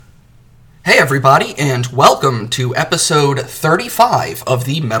Hey everybody, and welcome to episode 35 of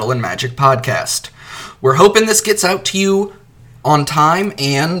the Metal and Magic podcast. We're hoping this gets out to you on time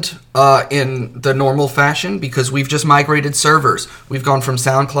and in the normal fashion because we've just migrated servers. We've gone from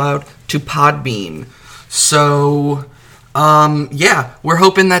SoundCloud to Podbean. So, we're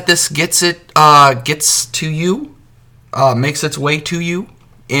hoping that this gets to you, makes its way to you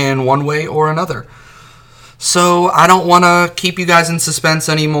in one way or another. So I don't want to keep you guys in suspense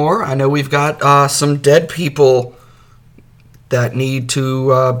anymore. I know we've got some dead people that need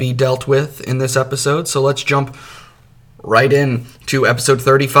to be dealt with in this episode. So let's jump right in to episode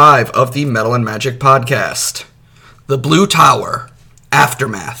 35 of the Metal and Magic podcast. The Blue Tower,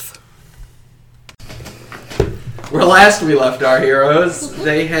 Aftermath. Where last we left our heroes,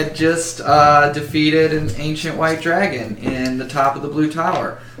 they had just defeated an ancient white dragon in the top of the Blue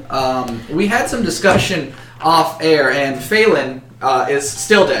Tower. We had some discussion off air, and Phelan is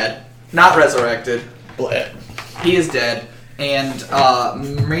still dead, not resurrected. Bleh. He is dead, and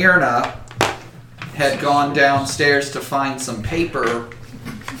Myrna had gone downstairs to find some paper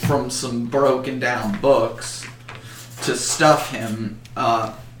from some broken down books to stuff him.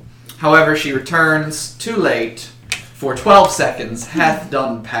 However, she returns too late, for 12 seconds hath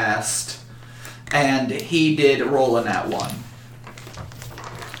done passed, and he did roll a nat 1.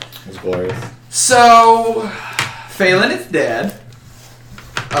 It was glorious. So, Phelan is dead.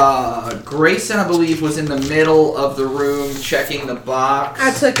 Grayson, I believe, was in the middle of the room checking the box.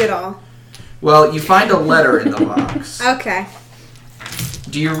 I took it all. Well, you find a letter in the box. Okay.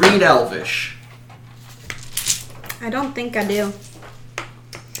 Do you read Elvish? I don't think I do.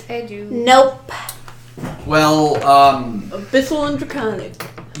 I do. Nope. Well, Abyssal and Draconic.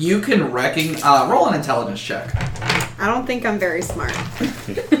 you can roll an intelligence check. I don't think I'm very smart.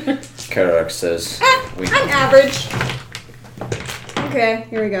 Karak says, I'm average. Okay,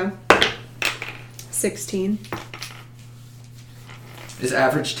 here we go. 16. Is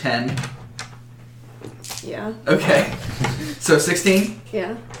average 10? Yeah. Okay. So 16?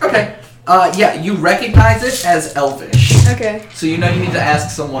 Yeah. Okay. You recognize it as Elvish. Okay. So you know you need to ask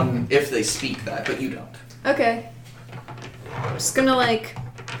someone if they speak that, but you don't. Okay. I'm just gonna,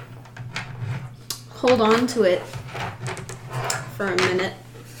 hold on to it for a minute.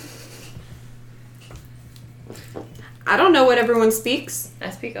 I don't know what everyone speaks. I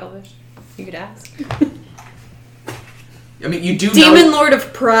speak Elvish. You could ask. I mean, you do Demon know... Lord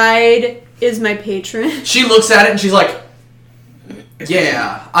of Pride is my patron. She looks at it and she's like,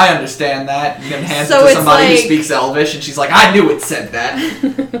 yeah, I understand that. And then hands So it to it's somebody who like- speaks Elvish, and she's like, I knew it said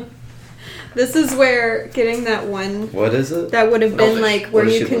that. This is where getting that one what is it? that would have been Elvish. where What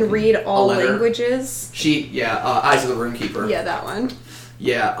is you she can looking? read all letter. languages. Eyes of the Runekeeper. Yeah, that one.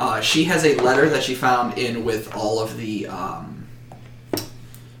 Yeah, she has a letter that she found in with all of the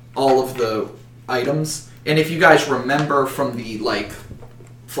items. And if you guys remember from the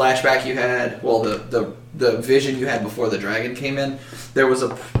flashback you had, well, the vision you had before the dragon came in, there was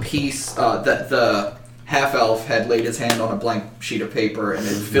a piece that the half elf had laid his hand on a blank sheet of paper and it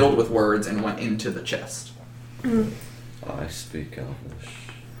filled with words and went into the chest. I speak Elvish.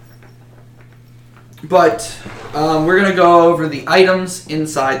 But we're gonna go over the items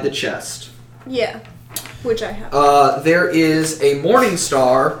inside the chest. Yeah, which I have. There is a Morning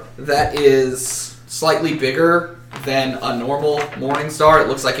Star that is slightly bigger than a normal Morning Star. It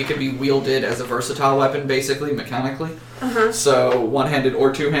looks like it could be wielded as a versatile weapon, basically, mechanically. Uh-huh. So, one-handed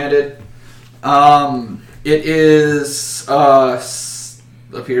or two-handed. It is,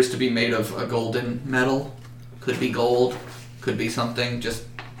 appears to be made of a golden metal. Could be gold, could be something just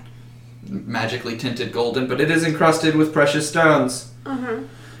magically tinted golden, but it is encrusted with precious stones. Uh-huh.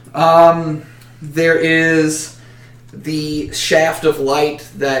 There is the shaft of light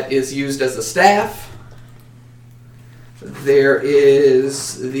that is used as a staff. There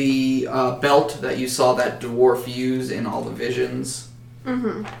is the belt that you saw that dwarf use in all the visions.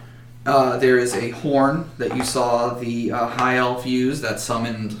 Mm-hmm. There is a horn that you saw the high elf use that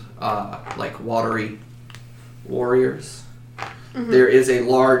summoned watery warriors. Mm-hmm. There is a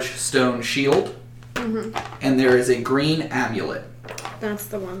large stone shield. Mm-hmm. And there is a green amulet. That's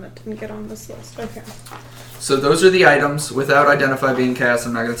the one that didn't get on this list. Okay. So those are the items. Without Identify being cast,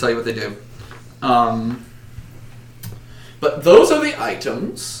 I'm not going to tell you what they do. But those are the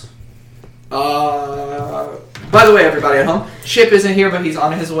items. By the way, everybody at home, Chip isn't here, but he's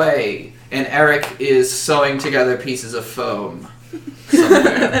on his way. And Eric is sewing together pieces of foam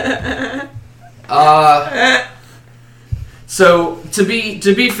somewhere. So to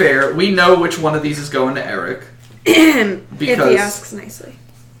be fair, we know which one of these is going to Eric. If Because- he asks nicely.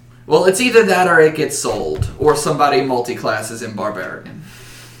 Well, it's either that or it gets sold, or somebody multi-classes in Barbarian.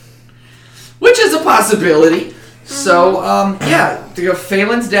 possibility. So, yeah,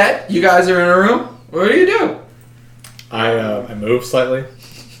 Phelan's dead. You guys are in a room. What do you do? I move slightly.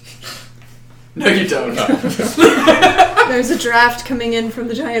 No, you don't. There's a draft coming in from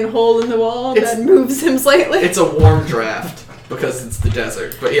the giant hole in the wall that moves him slightly. It's a warm draft because it's the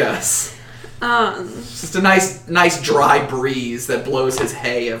desert, but yes. It's just a nice dry breeze that blows his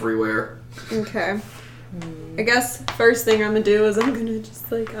hay everywhere. Okay. I guess first thing I'm gonna do is I'm gonna just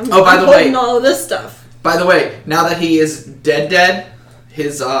I'm by the holding way- all of this stuff. By the way, now that he is dead,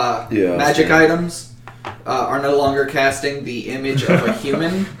 his magic items are no longer casting the image of a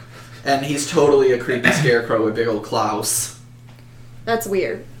human, and he's totally a creepy scarecrow with big old claws. That's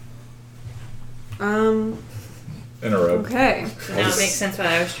weird. In a robe. Okay. Now it makes sense why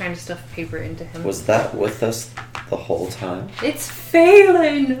I was trying to stuff paper into him. Was that with us the whole time? It's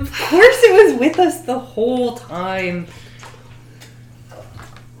Phelan! Of course it was with us the whole time.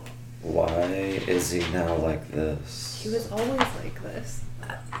 Why is he now like this? He was always like this.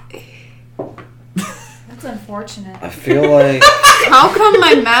 That's unfortunate. I feel like How come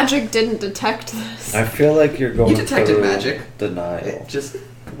my magic didn't detect this? I feel like you're going You detected through magic. denial. It just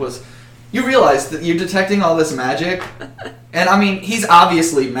was... You realize that you're detecting all this magic, and I mean, he's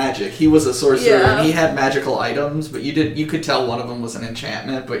obviously magic. He was a sorcerer, Yeah. and he had magical items, but you could tell one of them was an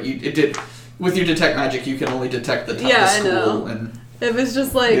enchantment, but with your detect magic, you can only detect the Yeah, I school, know. and... It was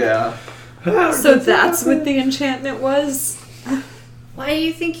just like, Yeah. so that's what the enchantment was? Why do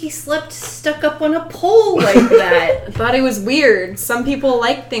you think he slept stuck up on a pole like that? I thought it was weird. Some people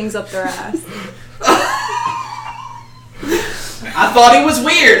like things up their ass. I thought he was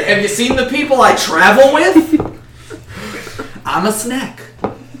weird. Have you seen the people I travel with? I'm a snack.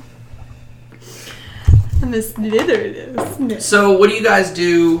 And this slither. So, what do you guys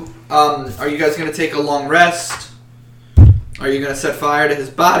do? Are you guys going to take a long rest? Are you going to set fire to his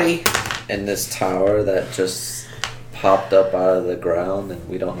body? In this tower that just popped up out of the ground and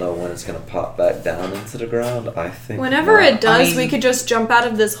we don't know when it's going to pop back down into the ground, I think Whenever not. it does, I mean- we could just jump out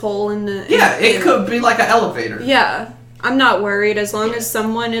of this hole in the... Yeah, it could be like an elevator. Yeah. I'm not worried as long as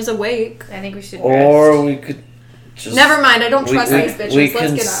someone is awake. I think we should Or rest. we could just... Never mind, I don't trust these bitches. We Let's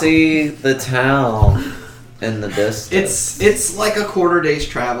can get out. see the town in the distance. It's like a quarter day's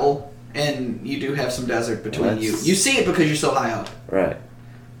travel, and you do have some desert between you. Let's- You see it because you're so high up. Right.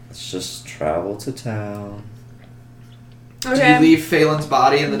 Let's just travel to town. Do you leave Phelan's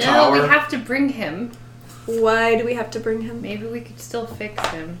body in the No, tower? we have to bring him. Why do we have to bring him? Maybe we could still fix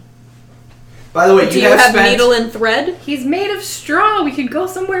him. By the way, Do you have spent, needle and thread? He's made of straw. We could go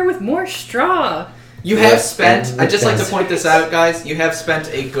somewhere with more straw. You have Yes, spent, in the I'd just like to desert. point this out, guys, you have spent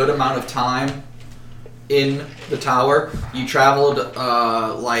a good amount of time in the tower. You traveled,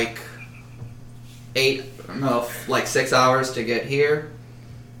 like 6 hours to get here.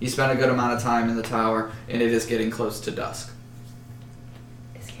 You spent a good amount of time in the tower, and it is getting close to dusk.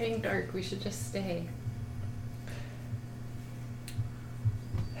 It's getting dark. We should just stay.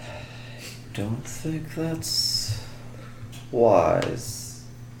 Don't think that's wise.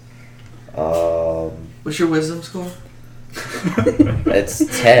 What's your wisdom score?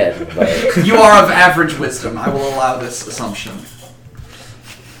 It's 10, but You are of average wisdom. I will allow this assumption.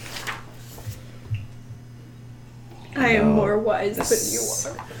 I am No, more wise this-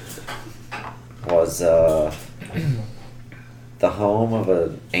 than you are. was the home of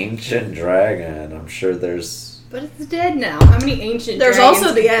an ancient dragon. I'm sure there's But it's dead now. How many ancient There's dragons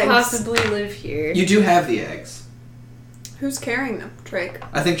also the could eggs. possibly live here? You do have the eggs. Who's carrying them? Drake.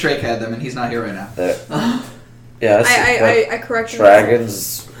 I think Drake had them, and he's not here right now. that. Yes, I corrected but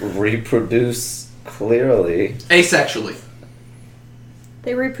dragons reproduce clearly. Asexually.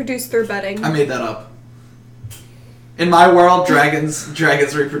 They reproduce through bedding. I made that up. In my world, dragons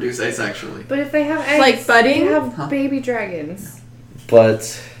reproduce asexually. But if they have eggs, Like budding? they have Huh? baby dragons.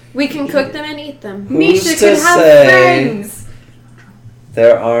 But We can cook them and eat them. Who's Misha to can have say- friends.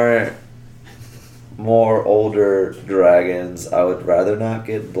 there aren't more older dragons. I would rather not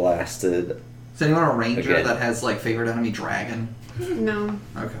get blasted. Is anyone a ranger Again. that has like favorite enemy dragon? No.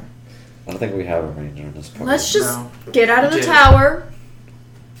 Okay. I don't think we have a ranger in this part. Let's just No. get out of You the did. tower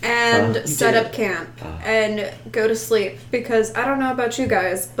and You set did. up camp Ah. and go to sleep because I don't know about you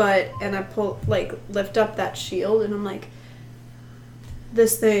guys, but and I lift up that shield and I'm like,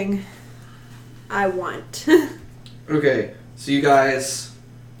 this thing I want. Okay. So you guys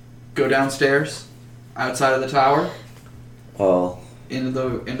go downstairs, outside of the tower, Well, into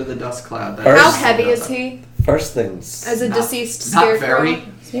the dust cloud. that First- How is heavy is outside. he first things. as a Not- deceased Not scarecrow? very.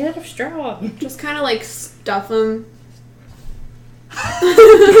 It's made out of straw. Just kind of like stuff him.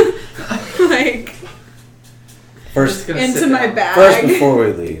 like First, Gonna into sit my down. bag. first before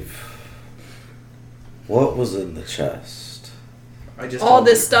we leave, What was in the chest? I just All told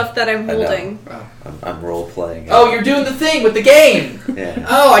this you. stuff that I'm I know. holding. Oh. I'm role playing. Oh, you're doing the thing with the game. Yeah.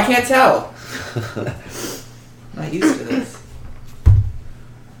 Oh, I can't tell. Not used to this.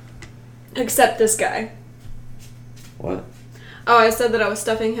 Except this guy. What? Oh, I said that I was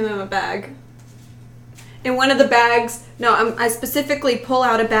stuffing him in a bag. In one of the bags, I specifically pull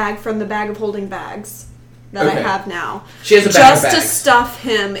out a bag from the bag of holding bags that I Okay. have now. She has a bag of Just to bags. stuff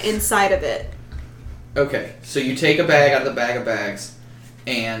him inside of it. Okay, so you take a bag out of the bag of bags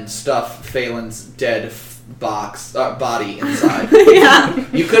and stuff Phelan's dead body inside. Yeah.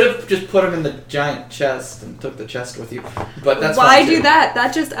 You could have just put him in the giant chest and took the chest with you, but that's Why fine, too. do that?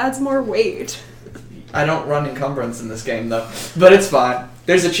 That just adds more weight. I don't run encumbrance in this game though, but it's fine.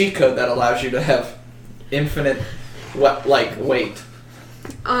 There's a cheat code that allows you to have infinite, weight.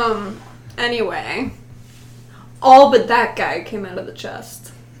 Anyway. All but that guy came out of the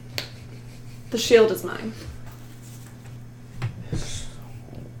chest. The shield is mine.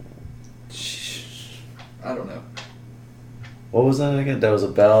 I don't know. What was that again? There was a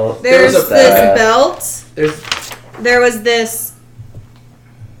belt. There's was a this bag. belt. There's There was this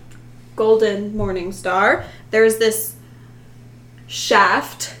golden morning star. There's this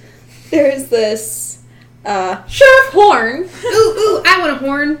shaft. There's this shaft horn. Ooh, I want a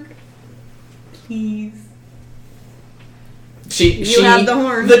horn. Please. You have the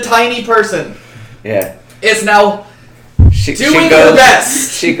horn. The tiny person Yeah. is now She doing goes, her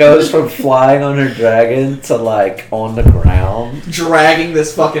best, She goes from flying on her dragon to like on the ground. dragging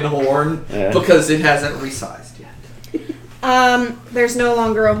this fucking horn Yeah. because it hasn't resized yet. There's no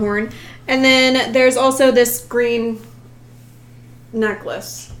longer a horn. And then there's also this green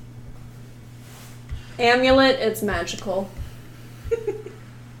necklace. Amulet, it's magical.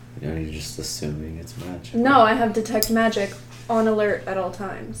 You know, you're just assuming it's magic. No, I have detect magic on alert at all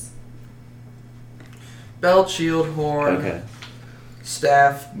times. Belt, shield, horn, Okay.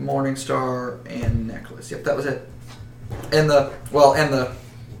 staff, morning star, and necklace. Yep, that was it. And the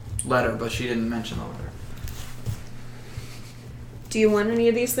letter, but she didn't mention the letter. Do you want any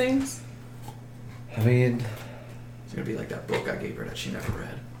of these things? I mean, It's gonna be like that book I gave her that she never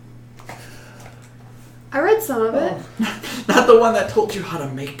read. I read some of it. Not the one that told you how to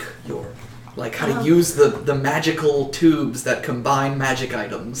make how to use the magical tubes that combine magic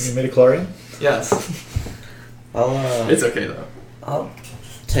items. You midichlorian? Yes. It's okay though. I'll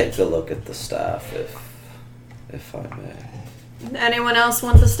take a look at the staff if I may. Anyone else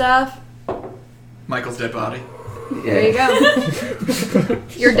want the staff? Michael's dead body. Yeah. There you go.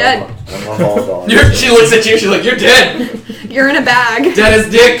 You're dead. I'm gonna hold on. She looks at you, she's like, "You're dead! You're in a bag. Dead as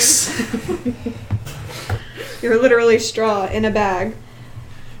dicks!" You're literally straw in a bag.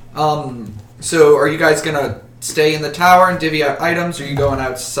 So are you guys gonna stay in the tower and divvy out items, or are you going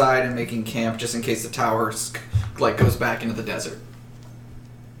outside and making camp just in case the tower goes back into the desert?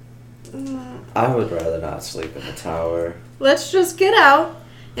 I would rather not sleep in the tower. Let's just get out.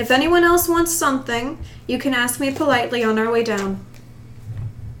 If anyone else wants something, you can ask me politely on our way down.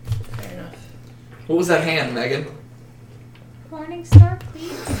 Fair enough. What was that hand, Megan? Morning star,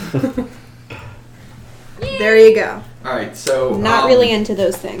 please. There you go. Alright, so Not really into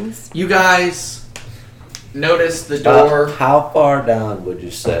those things. you guys notice the door. How far down would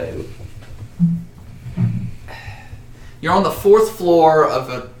you say? You're on the 4th floor of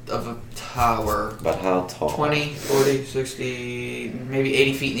a tower. About how tall? 20, 40, 60, maybe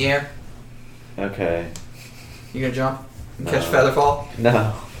 80 feet in the air. Okay. You gonna jump? And No. catch Featherfall?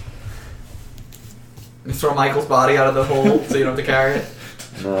 No. And throw Michael's body out of the hole so you don't have to carry it?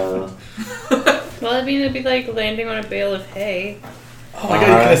 No. Well, I mean, it'd be like landing on a bale of hay. Oh my god,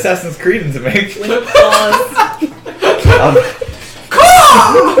 you can Assassin's Creed into me. With claws.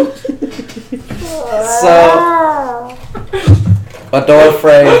 So, a door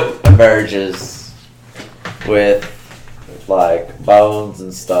frame emerges with like bones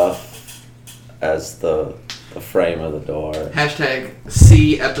and stuff as the frame of the door. Hashtag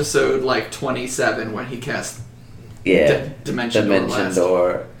see episode 27 when he cast Yeah, Dimension dimension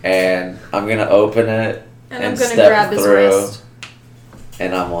door, and I'm gonna open it And I'm gonna step grab his through, wrist.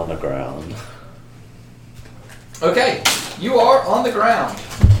 and I'm on the ground. Okay, you are on the ground.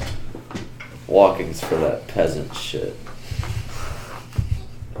 Walking's for that peasant shit.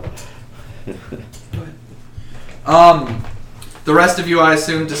 The rest of you, I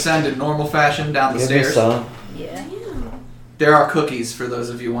assume, descend in normal fashion down the Give me stairs. some. Yeah. There are cookies for those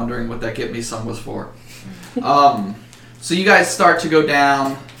of you wondering what that "Get Me Some" was for. So you guys start to go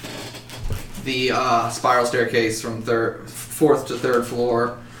down the spiral staircase from 4th to 3rd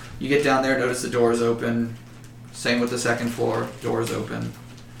floor. You get down there, notice the door is open. Same with the 2nd floor, door is open.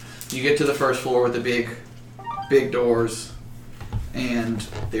 You get to the first floor with the big doors, and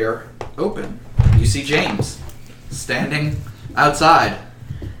they're open. You see James standing outside.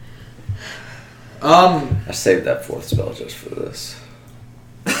 I saved that 4th spell just for this.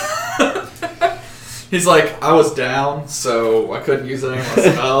 He's like, I was down, so I couldn't use any of my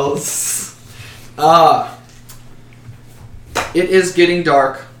spells. It is getting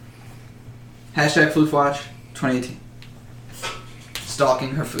dark. Hashtag Floofwatch 2018.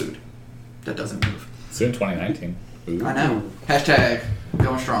 Stalking her food. That doesn't move. Soon 2019. Ooh. I know. Hashtag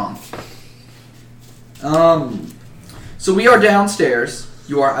going strong. So we are downstairs.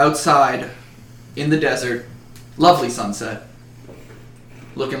 You are outside in the desert. Lovely sunset.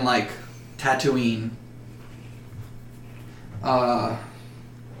 Looking like Tatooine. What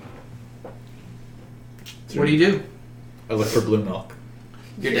do you do? I look for blue milk.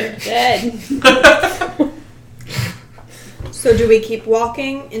 You're dead. Dead. So do we keep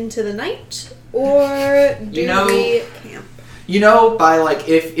walking into the night, or do we camp? You know, by like,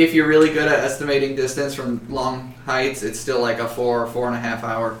 if you're really good at estimating distance from long heights, it's still like a 4.5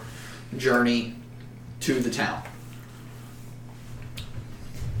 hour journey to the town.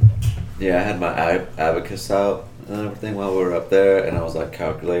 Yeah, I had my abacus out and everything while we were up there, and I was like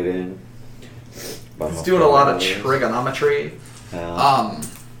calculating. It's doing a lot of trigonometry. So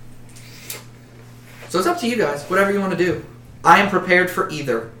it's up to you guys. Whatever you want to do. I am prepared for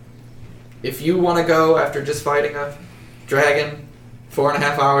either. If you want to go after just fighting a dragon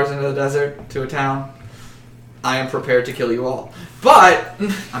 4.5 hours into the desert to a town, I am prepared to kill you all. But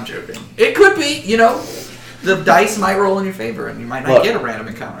I'm joking. It could be, the dice might roll in your favor, and you might not get a random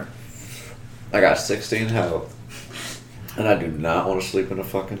encounter. I got 16 health, and I do not want to sleep in a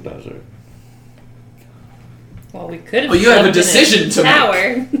fucking desert. Well, we could have. Well, you have a decision to make.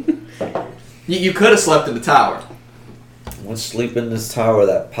 Tower. You could have slept in the tower. I want to sleep in this tower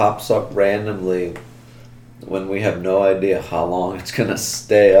that pops up randomly when we have no idea how long it's going to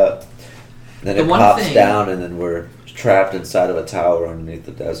stay up. Then it pops down, and then we're trapped inside of a tower underneath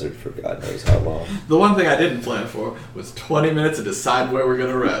the desert for God knows how long. The one thing I didn't plan for was 20 minutes to decide where we're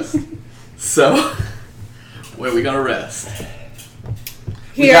going to rest. So, where are we going to rest?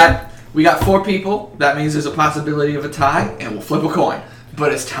 Here. We got 4 people. That means there's a possibility of a tie, and we'll flip a coin.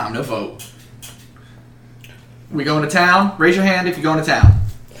 But it's time to vote. We going to town? Raise your hand if you're going to town.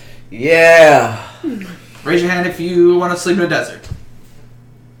 Yeah. Raise your hand if you want to sleep in a desert.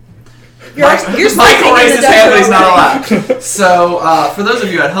 You're Michael raised his hand, but he's not allowed. So, for those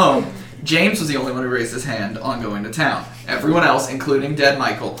of you at home, James was the only one who raised his hand on going to town. Everyone else, including dead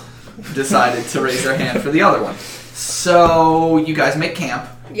Michael, decided to raise their hand for the other one. So, you guys make camp.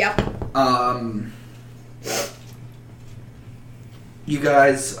 Yep. You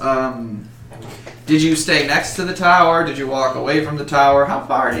guys, did you stay next to the tower? Did you walk away from the tower? How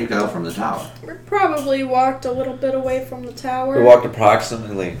far do you go from the tower? We probably walked a little bit away from the tower. We walked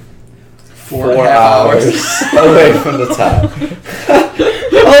approximately 4 hours away from the tower.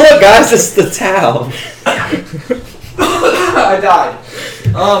 Oh look, guys, it's the town. I died.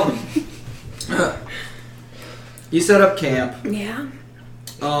 You set up camp. Yeah.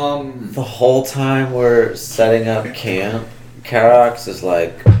 The whole time we're setting up camp, Karox is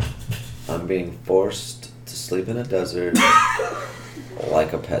like, I'm being forced to sleep in a desert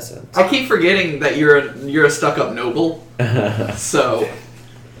like a peasant. I keep forgetting that you're a stuck-up noble. So,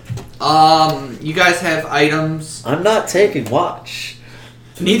 you guys have items. I'm not taking watch.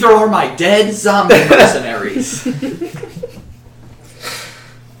 Neither are my dead zombie mercenaries.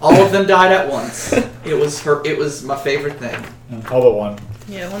 All of them died at once. It was my favorite thing. All but one.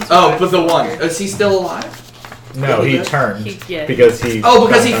 Yeah, one's but the one. Is he still alive? No, he turned. Yeah. Because he... Oh,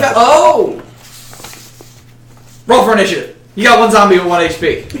 because he fell. Oh! Roll for initiative. You got 1 zombie with 1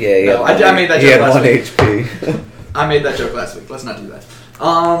 HP. Yeah. No, I made that he joke had last 1 week. HP. I made that joke last week. Let's not do that.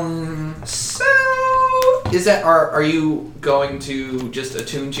 So is that are you going to just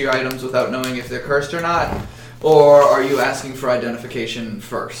attune to your items without knowing if they're cursed or not, or are you asking for identification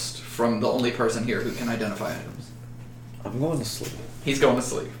first from the only person here who can identify items? I'm going to sleep. He's going to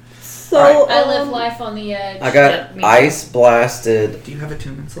sleep. So All I live life on the edge. I got Yep, me too. ice blasted Do you have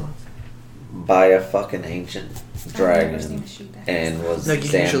attunement slots? by a fucking ancient I've never dragon seen a shoot that. and was No, you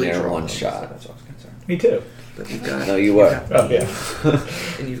damn usually near draw one those, shot. so that's what I was concerned. Me too. But you've got. No, you were. Oh, yeah.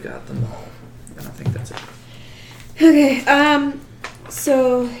 And you've got them all. And I think that's it. Okay.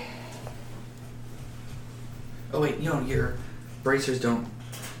 So Oh wait, your bracers don't.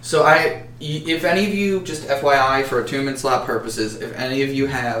 So if any of you, just FYI for attunement slot purposes, if any of you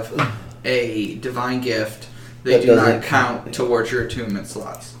have a divine gift, they That do not doesn't count towards your attunement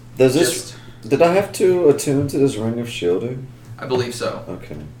slots. Does this? Did I have to attune to this ring of shielding? I believe so.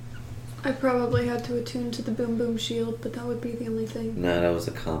 Okay. I probably had to attune to the Boom Boom Shield, but that would be the only thing. No, that was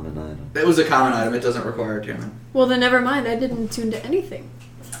a common item. It was a common item. It doesn't require attunement. Well, then never mind. I didn't attune to anything.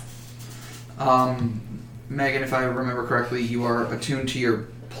 Megan, if I remember correctly, you are attuned to your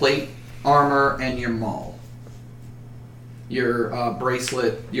plate, armor, and your maul. Your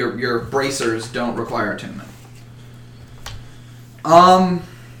bracelet, your bracers don't require attunement.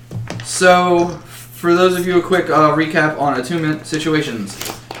 So, for those of you, a quick recap on attunement situations.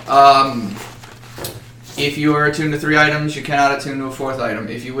 If you are attuned to 3 items, you cannot attune to a 4th item.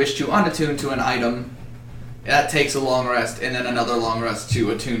 If you wish to unattune to an item, that takes a long rest, and then another long rest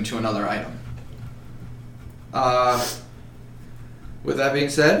to attune to another item. With that being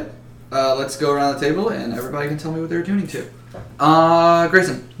said, let's go around the table, and everybody can tell me what they're attuning to.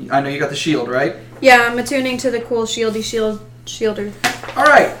 Grayson, I know you got the shield, right? Yeah, I'm attuning to the cool shielder.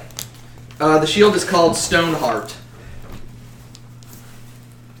 Alright. The shield is called Stoneheart.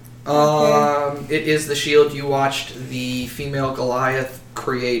 Okay. It is the shield you watched the female Goliath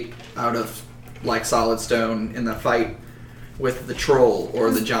create out of, like, solid stone in the fight with the troll,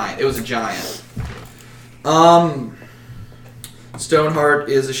 or the giant. It was a giant. Stoneheart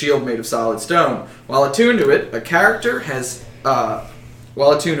is a shield made of solid stone. While attuned to it, a character has,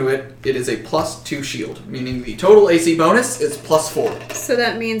 while attuned to it, it is a +2 shield, meaning the total AC bonus is +4. So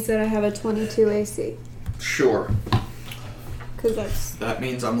that means that I have a 22 AC. Sure. Because That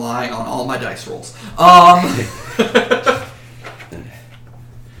means I'm lying on all my dice rolls.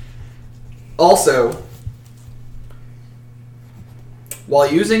 Also,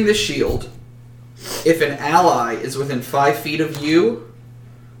 while using this shield, if an ally is within 5 feet of you,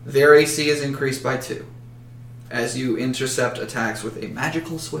 their AC is increased by 2, as you intercept attacks with a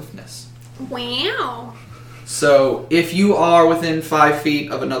magical swiftness. Wow. So, if you are within 5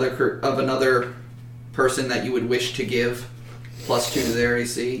 feet of another person that you would wish to give +2 to their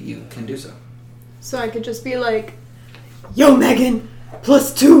AC, you can do so. So I could just be like, "Yo, Megan,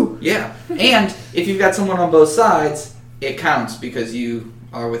 +2." Yeah, and if you've got someone on both sides, it counts because you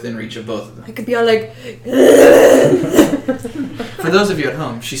are within reach of both of them. I could be all like, For those of you at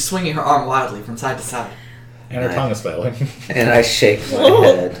home, she's swinging her arm wildly from side to side. And her tongue is flailing. And I shake my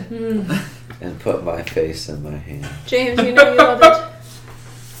head and put my face in my hand. James, you know you love it.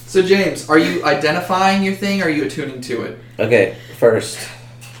 So James, are you identifying your thing or are you attuning to it? Okay, first,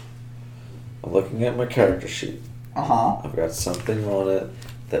 I'm looking at my character sheet. Uh-huh. I've got something on it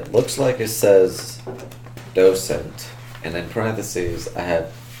that looks like it says docent. And in parentheses, I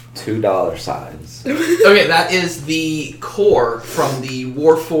have $2 signs. Okay, that is the core from the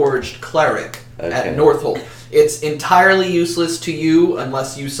Warforged Cleric at Northold. It's entirely useless to you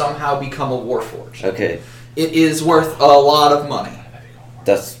unless you somehow become a Warforged. Okay. It is worth a lot of money.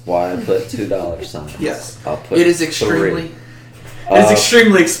 That's why I put $2 signs. Yes. I'll put It is extremely... 3. It's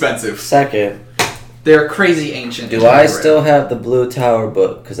extremely expensive. Second, They're crazy ancient. do I still have the Blue Tower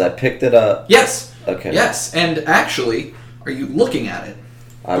book? Because I picked it up. Yes. Okay. Yes, and actually, are you looking at it?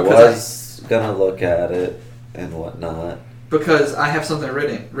 I was gonna look at it and whatnot. Because I have something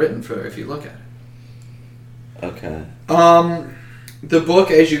written for if you look at it. Okay. The book,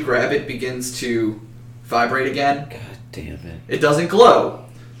 as you grab it, begins to vibrate again. God damn it. It doesn't glow,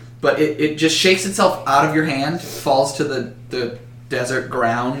 but it just shakes itself out of your hand, falls to the desert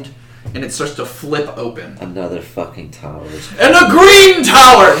ground, and it starts to flip open. Another fucking tower. And a green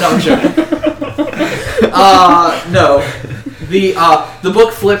tower! No, I'm joking. No. The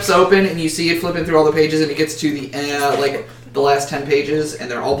book flips open, and you see it flipping through all the pages, and it gets to the last 10 pages,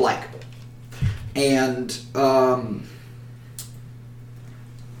 and they're all blank. And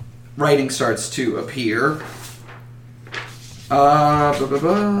writing starts to appear.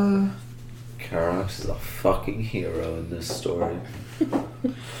 Karox is a fucking hero in this story.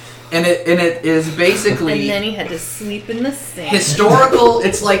 And it is basically... And then he had to sleep in the sand. Historical.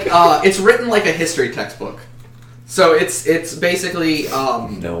 It's like it's written like a history textbook. So it's basically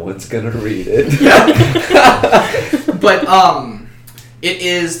no one's gonna read it. But it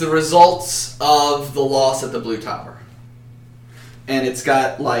is the results of the loss at the Blue Tower. And it's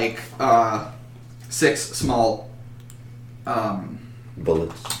got like 6 small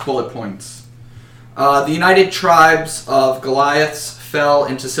Bullets. bullet points. The United Tribes of Goliaths fell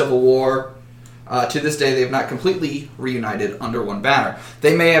into civil war. To this day, they have not completely reunited under one banner.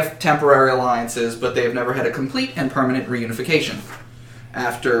 They may have temporary alliances, but they have never had a complete and permanent reunification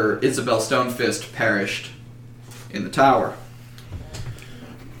after Isabel Stonefist perished in the tower.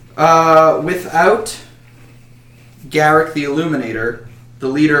 Without Garrick the Illuminator, the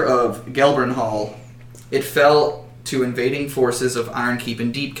leader of Gelbernhall, it fell to invading forces of Ironkeep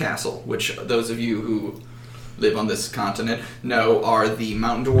and Deepcastle, which those of you who live on this continent know are the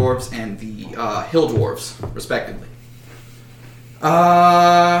mountain dwarves and the hill dwarves, respectively.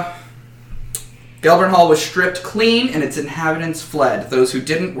 Gelbern Hall was stripped clean and its inhabitants fled. Those who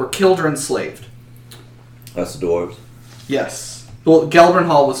didn't were killed or enslaved. That's the dwarves. Yes. Well, Gelbern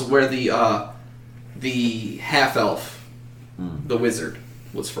Hall was where the half-elf, the wizard,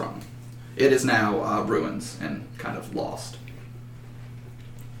 was from. It is now ruins and kind of lost.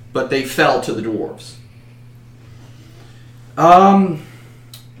 But they fell to the dwarves. After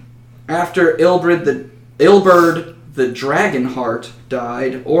Ilberd the Dragonheart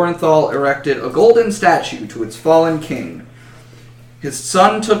died, Orenthal erected a golden statue to its fallen king. His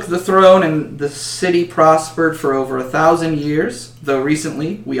son took the throne and the city prospered for over 1,000 years, though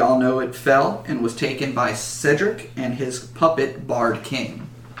recently, we all know it fell and was taken by Cedric and his puppet Bard King.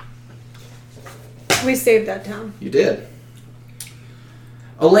 We saved that town. You did.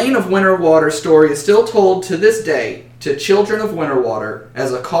 Elaine of Winterwater's story is still told to this day to children of Winterwater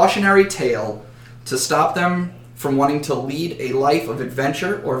as a cautionary tale to stop them from wanting to lead a life of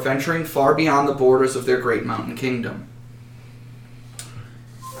adventure or venturing far beyond the borders of their great mountain kingdom.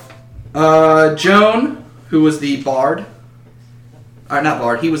 Joan, who was the bard, not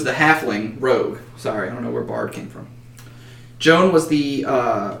bard, he was the halfling rogue. Sorry, I don't know where bard came from. Joan was the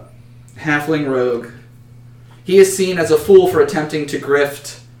halfling rogue. He is seen as a fool for attempting to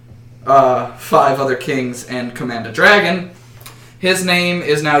grift 5 other kings and command a dragon. His name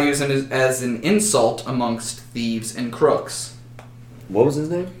is now used as an insult amongst thieves and crooks. What was his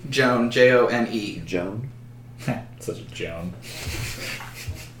name? Joan, Jone. Joan? Such a Joan.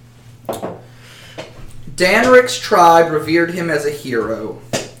 Danric's tribe revered him as a hero,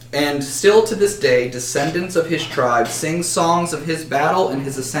 and still to this day, descendants of his tribe sing songs of his battle and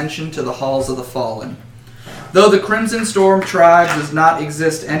his ascension to the halls of the fallen. Though the Crimson Storm tribe does not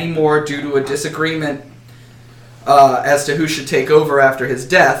exist anymore due to a disagreement as to who should take over after his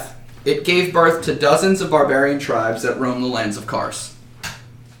death, it gave birth to dozens of barbarian tribes that roam the lands of Kars.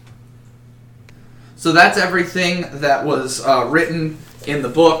 So that's everything that was written in the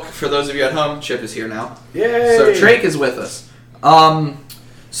book. For those of you at home, Chip is here now. Yay! So Drake is with us.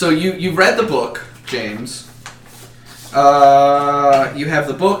 So you read the book, James. You have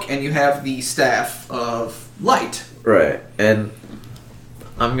the book and you have the Staff of Light. Right, and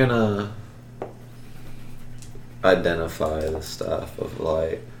I'm gonna identify the Staff of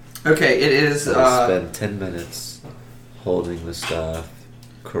Light. Okay, it is... I'll spend 10 minutes holding the staff,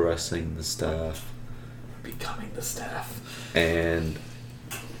 caressing the staff, Becoming the staff. and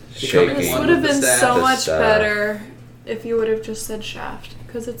Becoming shaking This one would have with the been staff. so The much staff. better if you would have just said shaft,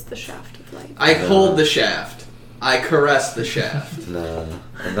 because it's the shaft of light. I hold the shaft. I caress the shaft. No,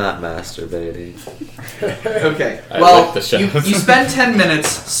 I'm not masturbating. Okay. I Well, like the shaft. you spend 10 minutes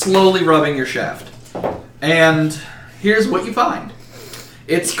slowly rubbing your shaft. And here's what you find.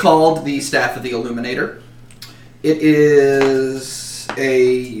 It's called the Staff of the Illuminator. It is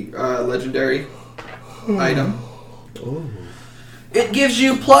a legendary item. It gives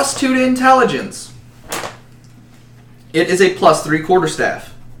you +2 to intelligence. It is a +3 quarterstaff.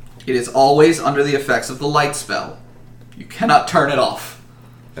 It is always under the effects of the light spell. You cannot turn it off.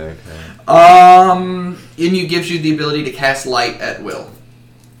 Okay. And it gives you the ability to cast light at will.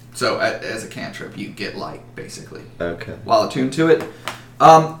 So as a cantrip, you get light, basically. Okay. While attuned to it.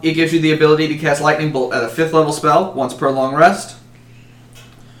 It gives you the ability to cast Lightning Bolt at a 5th level spell, once per long rest.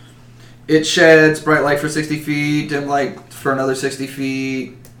 It sheds bright light for 60 feet, dim light for another 60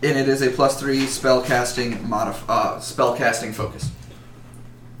 feet, and it is a +3 spellcasting focus.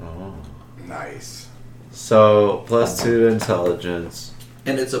 Oh. Nice. So, +2 intelligence.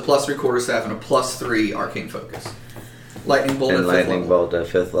 And it's a +3 quarterstaff and a +3 arcane focus. Lightning Bolt And at 5th lightning level. bolt at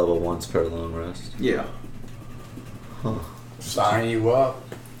 5th level once per long rest. Yeah. Huh. Sign you up.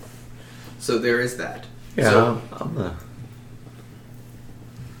 So there is that. Yeah, So, I'm gonna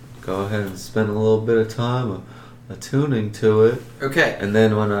go ahead and spend a little bit of time attuning to it. okay. And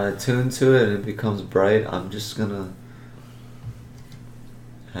then when I attune to it and it becomes bright, I'm just gonna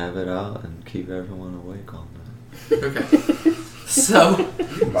have it out and keep everyone awake all night. Okay. So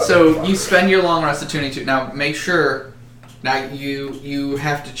you spend your long rest attuning to. Now make sure. Now you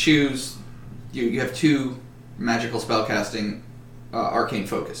have to choose. You have 2 magical spellcasting arcane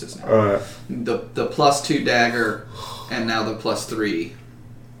focuses now. Alright. The +2 dagger, and now the +3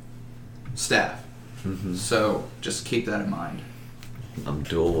 staff. Mm-hmm. So just keep that in mind. I'm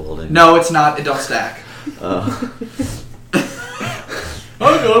dual wielding. No, it's not. It don't stack. I'm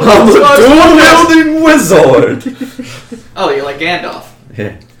a dual wielding wizard! Oh, you're like Gandalf.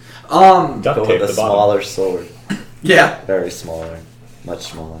 Yeah. Duct But tape with a the bottom. smaller sword. Yeah. Very smaller.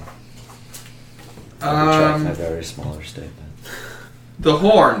 Much smaller. Retract my very smaller statement. The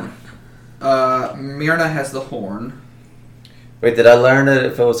horn. Myrna has the horn. Wait, did I learn it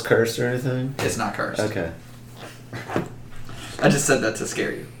if it was cursed or anything? It's not cursed. Okay. I just said that to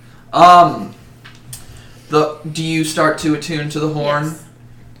scare you. Do you start to attune to the horn? Yes.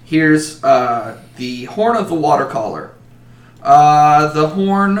 Here's the horn of the watercaller. The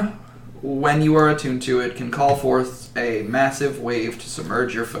horn, when you are attuned to it, can call forth a massive wave to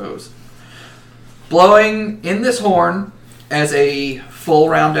submerge your foes. Blowing in this horn as a full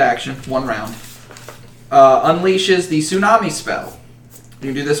round action, 1 round, unleashes the tsunami spell. You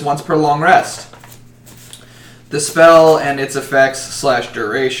can do this once per long rest. The spell and its effects /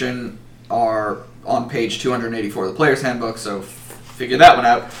 duration are on page 284 of the Player's Handbook, so figure that one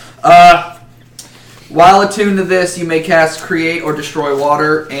out. While attuned to this, you may cast Create or Destroy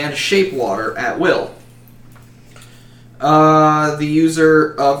Water and Shape Water at will. The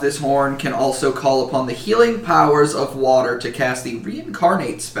user of this horn can also call upon the healing powers of water to cast the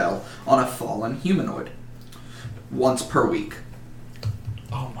Reincarnate spell on a fallen humanoid. Once per week.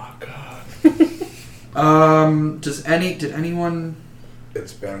 Oh my god. Did anyone...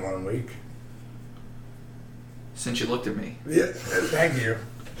 It's been 1 week. Since you looked at me. Yeah, thank you.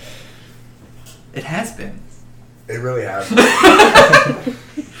 It has been. It really has.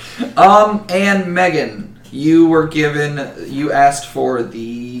 And Megan, you asked for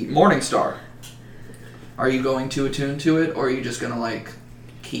the Morning Star. Are you going to attune to it, or are you just going to,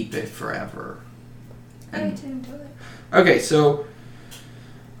 keep it forever? I attune to it. Okay, so,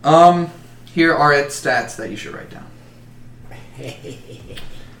 here are its stats that you should write down.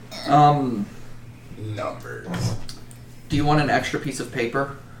 Numbers. Do you want an extra piece of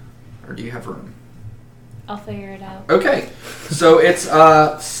paper, or do you have room? I'll figure it out. Okay, so it's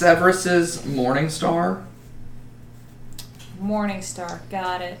Severus's Morning Star. Morning Star,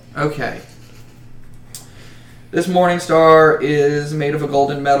 got it. Okay. This Morning Star is made of a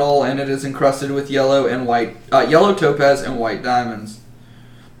golden metal, and it is encrusted with yellow topaz and white diamonds.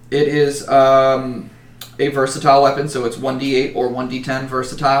 It is a versatile weapon, so it's 1d8 or 1d10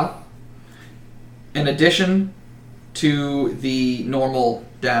 versatile. In addition to the normal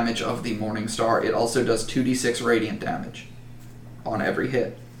damage of the Morning Star, it also does 2d6 radiant damage on every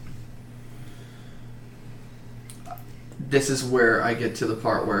hit. This is where I get to the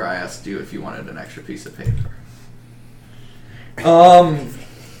part where I asked you if you wanted an extra piece of paper. Fine!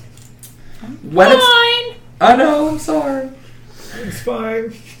 I know, I'm sorry. It's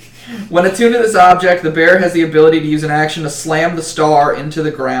fine. When attuned to this object, the bear has the ability to use an action to slam the star into the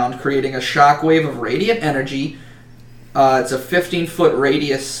ground, creating a shockwave of radiant energy. It's a 15-foot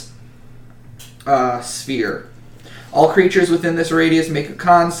radius sphere. All creatures within this radius make a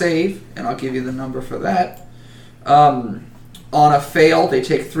con save, and I'll give you the number for that. On a fail, they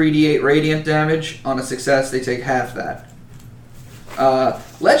take 3d8 radiant damage. On a success, they take half that.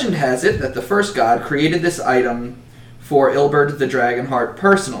 Legend has it that the first god created this item for Ilberd the Dragonheart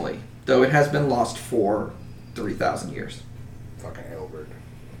personally, though it has been lost for 3,000 years. Fucking Hilbert.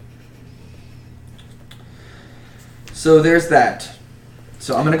 So there's that.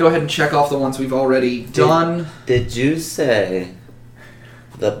 So I'm going to go ahead and check off the ones we've already done. Did you say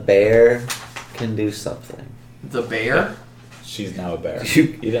the bear can do something? The bear? She's now a bear. You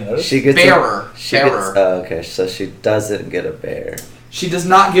didn't notice? She gets Bearer. Bearer. Okay, so she doesn't get a bear. She does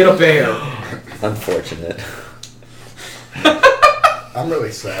not get a bear. Unfortunate. I'm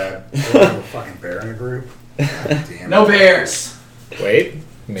really sad. We don't have a fucking bear in the group. God damn No it. bears. Wait,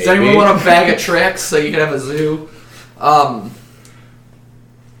 maybe. Does anyone want a bag of tricks so you can have a zoo?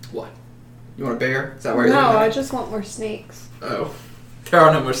 What? You want a bear? Is that where you're No, looking at? I just want more snakes. Oh. There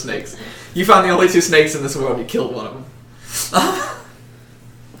are no more snakes. You found the only 2 snakes in this world. You killed one of them.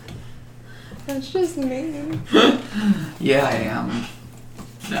 That's just mean. Yeah, I am.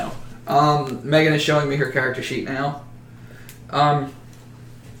 No. Megan is showing me her character sheet now.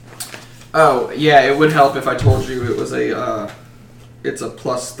 Oh, yeah, it would help if I told you it was it's a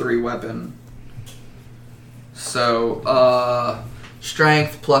 +3 weapon. So,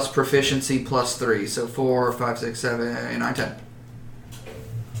 strength plus proficiency +3. So 4, 5, 6, 7, 8, 9, 10.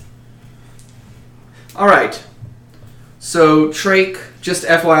 Alright. So, Trake, just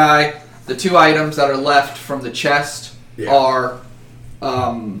FYI, the 2 items that are left from the chest are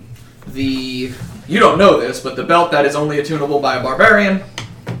you don't know this, but the belt that is only attunable by a barbarian,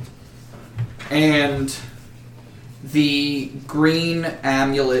 and the green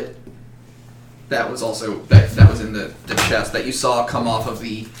amulet that was also that was in the chest that you saw come off of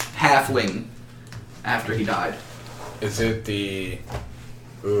the halfling after he died. Is it the...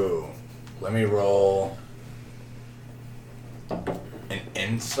 Ooh. Let me roll... an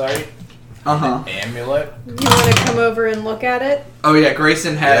insight Uh-huh. Amulet. You want to come over and look at it? Oh yeah,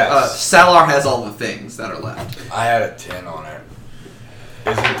 Grayson had Yes. Salar has all the things that are left. I had a 10 on it.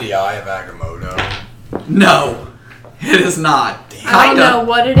 Is it the Eye of Agamotto? No, it is not. I don't know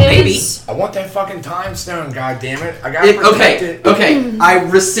what it is. I want that fucking time stone, goddammit. I gotta protect it. Okay, I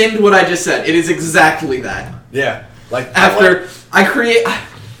rescind what I just said. It is exactly that. Yeah. Like, After I create...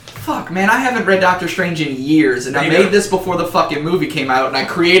 Fuck, man, I haven't read Doctor Strange in years, and I made this before the fucking movie came out, and I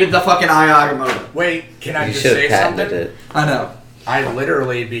created the fucking Eye of Agamotto. Wait, can I You just should say have something? patented it. I know. I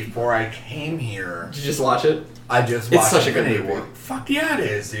literally, before I came here, Did you just watch it? I just It's watched such a good Infinity movie. War. Fuck yeah, it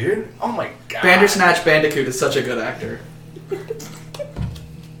is, dude. Oh my god. Bandersnatch Bandicoot is such a good actor.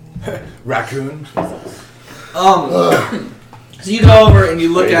 Raccoon. So you go over and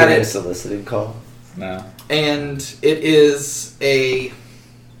you look Are you at getting a it, soliciting call? No. and it is a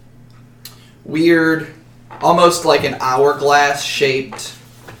weird, almost like an hourglass-shaped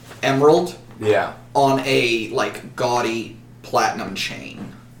emerald Yeah. on a, like, gaudy platinum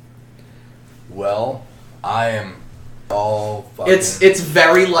chain. Well, I am all fucking... It's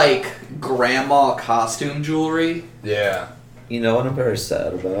very, like, grandma costume jewelry. Yeah. You know what I'm very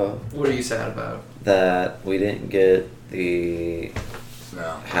sad about? What are you sad about? That we didn't get the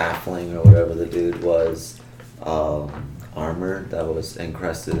No. halfling or whatever the dude was armor that was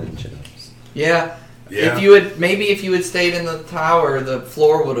encrusted in gems. Yeah. Yeah. If you had stayed in the tower, the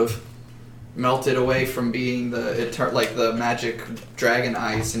floor would have melted away from being the magic dragon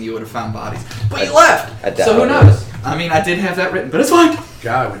ice, and you would have found bodies. But you left. I doubt So who it. knows? I mean, I did have that written, but it's fine.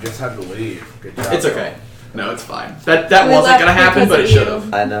 God, we just had to leave. Good job. It's okay. No, it's fine. That We wasn't left gonna happen, because but of it should have.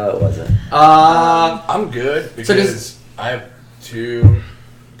 you. I know it wasn't. I'm good So because does- I have 2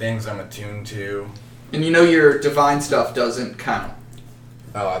 things I'm attuned to. And you know your divine stuff doesn't count.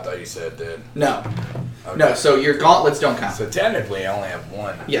 Oh, I thought you said it did. No. Okay. No, so your gauntlets don't count. So technically, I only have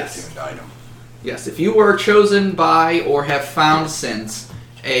 1 Yes. attuned item. Yes, if you were chosen by or have found since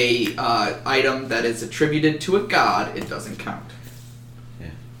a item that is attributed to a god, it doesn't count.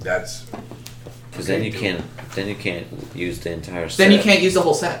 That's... Because then you can't use the entire set. Then you can't use the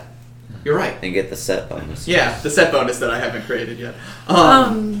whole set. You're right. And get the set bonus. Yeah, the set bonus that I haven't created yet.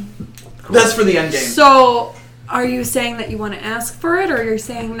 Cool. That's for the end game. So, are you saying that you want to ask for it, or you're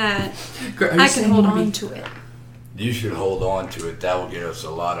saying that I can hold on to it? You should hold on to it. That will get us a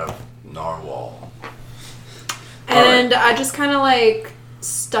lot of narwhal. And I just kind of like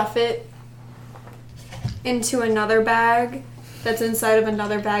stuff it into another bag that's inside of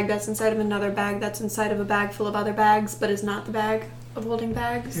another bag that's inside of another bag that's inside of a bag full of other bags, but is not the bag of holding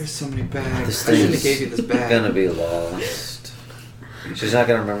bags. There's so many bags. This I shouldn't thing's have gave you this bag. gonna be lost. She's not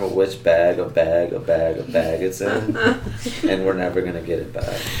gonna remember which bag it's in, and we're never gonna get it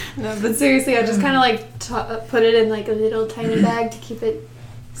back. No, but seriously, I just kind of like put it in like a little tiny bag to keep it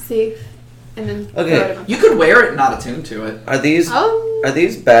safe, and then Okay. throw it in my- You could wear it and not attuned to it. Are these Oh,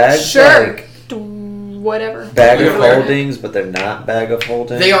 bags sure. like Whatever. bag You of can wear it. holdings, but they're not bag of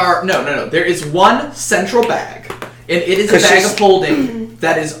holdings? They are no. There is one central bag, and it is a 'Cause bag she's- of holding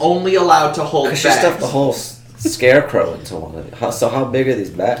that is only allowed to hold Because bags. she stuffed the whole scarecrow into one of it. So how big are these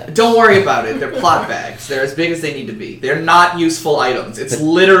bags? Don't worry about it. They're plot bags. They're as big as they need to be. They're not useful items. It's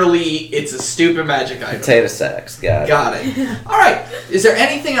a stupid magic item. Potato sacks. Got it. All right. Is there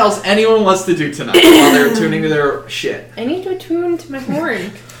anything else anyone wants to do tonight while they're tuning to their shit? I need to attune to my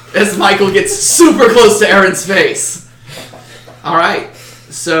horn. As Michael gets super close to Aaron's face. All right.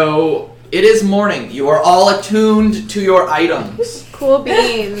 So it is morning. You are all attuned to your items. Cool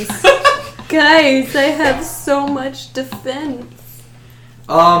beans. Guys, I have so much defense.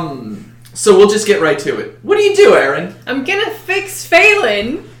 So we'll just get right to it. What do you do, Aaron? I'm gonna fix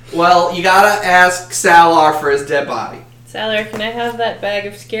Phelan. Well, you gotta ask Salar for his dead body. Salar, can I have that bag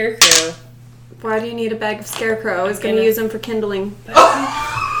of scarecrow? Why do you need a bag of scarecrow? I was going to gonna- use them for kindling.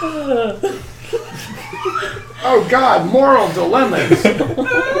 Oh God, moral dilemmas.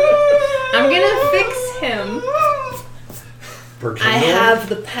 I'm gonna fix him. I have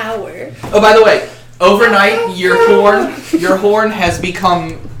the power. Oh, by the way, overnight your horn has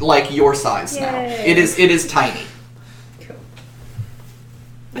become like your size now. Yay. It is tiny.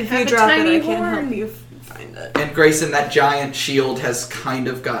 If have you a drop it, tiny I can't horn. help you find it. And Grayson, that giant shield has kind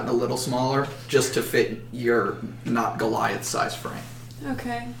of gotten a little smaller just to fit your not Goliath size frame.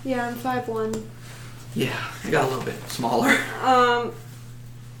 Okay. Yeah, I'm 5'1". Yeah, I got a little bit smaller.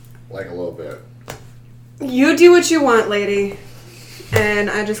 Like a little bit. You do what you want, lady. And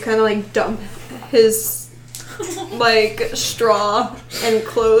I just kind of like dump his like straw and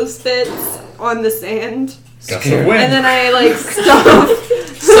clothes bits on the sand. Gust of wind. And then I like stuff.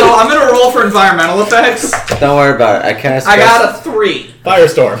 So I'm gonna roll for environmental effects. Don't worry about it. I got a 3.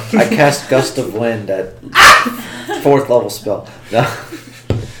 Firestorm. I cast Gust of Wind at 4th level spell. No.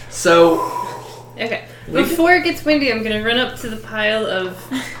 So Okay. Before it gets windy, I'm gonna run up to the pile of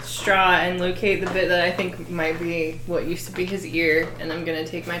straw and locate the bit that I think might be what used to be his ear, and I'm gonna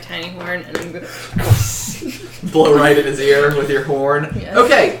take my tiny horn and I'm gonna blow right in his ear with your horn. Yes.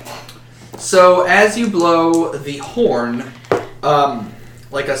 Okay. So as you blow the horn,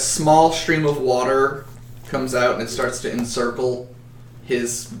 like a small stream of water comes out and it starts to encircle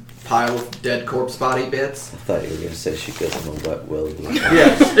his pile of dead corpse body bits. I thought you were going to say she gives him a wet willy.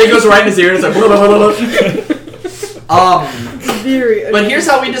 Yeah, it goes right in his ear and it's like blah, blah, blah, blah. But here's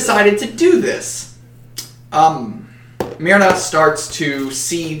how we decided to do this. Myrna starts to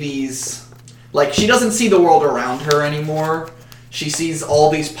see these, like, she doesn't see the world around her anymore. She sees all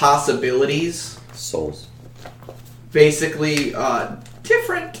these possibilities. Souls. Basically,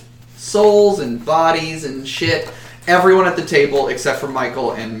 different souls and bodies and shit. Everyone at the table except for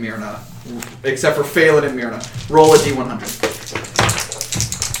Michael and Myrna. Except for Phelan and Myrna. Roll a D100.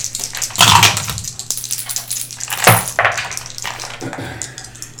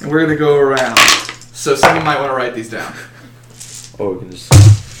 And we're going to go around. So somebody might want to write these down. Or we can just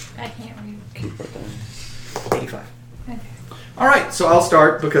I can't read. keep our time. 85. Okay. Alright, so I'll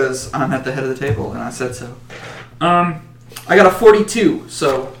start because I'm at the head of the table and I said so. I got a 42,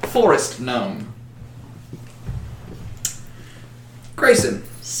 so Forest Gnome. Grayson.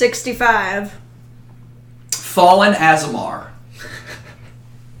 65. Fallen Azamar.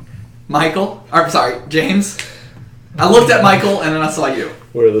 Michael? I'm sorry, James. I looked at Michael and then I saw you.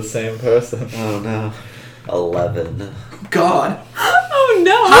 We're the same person. Oh no. 11. God. Oh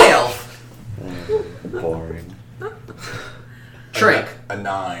no. High Elf. Boring. Drake. A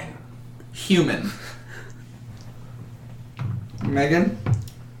 9. Human. Megan.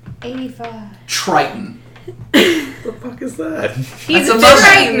 85. Triton. What the fuck is that? He's That's a a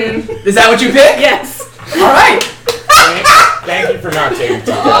motion. Triton. Is that what you picked? Yes. Alright. Thank you for not taking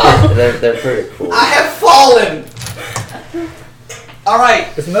too They're pretty cool. I have fallen.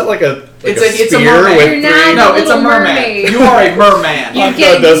 Alright. Isn't that like a It's a spear mermaid. with You're now three? No, a it's a little merman. mermaid. You are a merman. You Oh,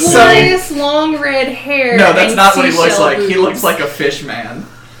 get God, that's so- glorious long red hair. No, that's and not what he looks seashell like. He boots. looks like a fish man.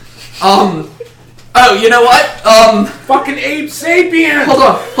 Oh, you know what? Fucking Ape Sapien! Hold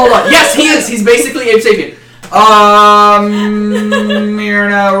on. Yes, he is. He's basically Ape Sapien.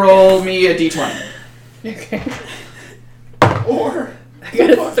 Myrna, roll me a d20. Okay. Or I got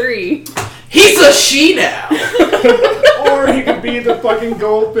a 3. He's a she now. or he could be the fucking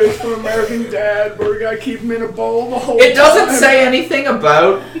goldfish from American Dad, where we gotta keep him in a bowl the whole It doesn't time. say anything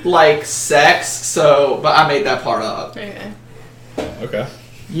about, like, sex, so, but I made that part up. Okay. Okay.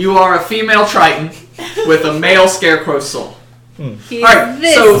 You are a female Triton with a male Scarecrow soul. He's Alright,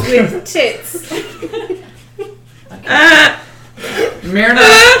 this so- with tits.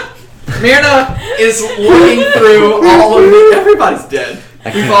 Myrna is looking through all of the... Everybody's dead. I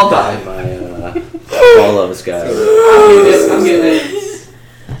We've can't all find died. my follows, guys. I'm getting it.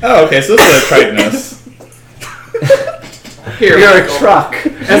 Oh, okay, so this is a Tritonus. Here, You're Michael. a truck.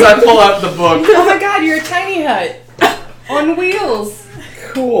 As I pull out the book. Oh my god, you're a tiny hut. On wheels.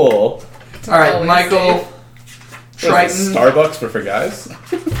 Cool. Alright, Always Michael. What is Triton. this, Starbucks for guys?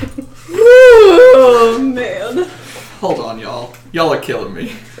 Oh man. Hold on, y'all. Y'all are killing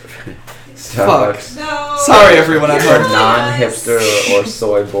me. Starbucks. No. Sorry, everyone at For home. non-hipster or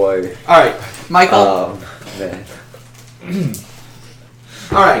soy boy. Alright, Michael. Man.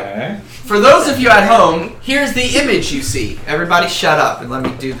 Alright. Okay. For those of you at home, here's the image you see. Everybody shut up and let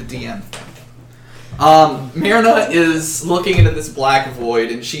me do the DM. Myrna is looking into this black void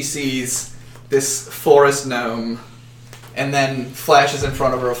and she sees this forest gnome and then flashes in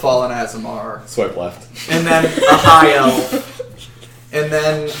front of her a fallen Azamar Swipe left. and then a high elf and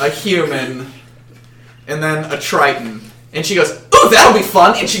then a human and then a Triton. And she goes, "Ooh, that'll be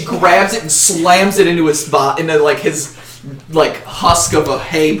fun!" And she grabs it and slams it into his into like his husk of a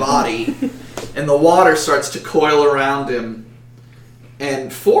hay body, and the water starts to coil around him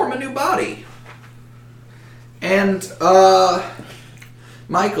and form a new body. And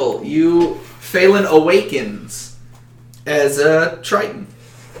Michael, Phelan awakens as a Triton.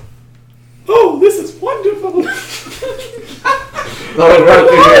 Oh, this is wonderful.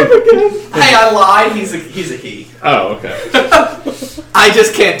 Hey, I lied. He's a he. Oh, okay. I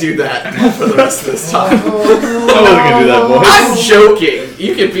just can't do that for the rest of this time. I wasn't gonna do that voice. I'm joking.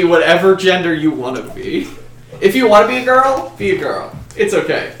 You can be whatever gender you want to be. If you want to be a girl, be a girl. It's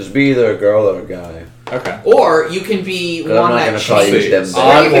okay. Just be either a girl or a guy. Okay. Or you can be But I'm one not that gonna call you changes. them. Or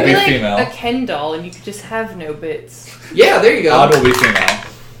Odd you will could be like female. a Ken doll, and you could just have no bits. Yeah, there you go. Odd will be female.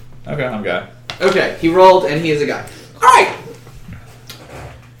 Okay, I'm guy. Okay, he rolled and he is a guy. Alright!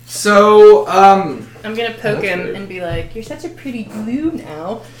 So, I'm gonna poke That's him weird. and be like, "You're such a pretty blue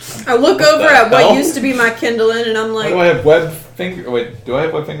now." I look What over the at what hell? used to be my kindling, and I'm Why like, do I have web fingers? Wait, do I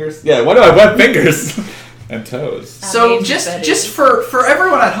have web fingers? Yeah, why do I have web fingers? And toes. so Amazing just buddy. just for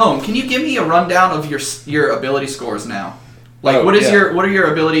everyone at home, can you give me a rundown of your ability scores now? Like, Oh, what is yeah. what are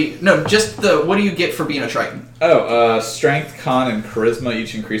your ability? No, just what do you get for being a Triton? Oh, strength, con, and charisma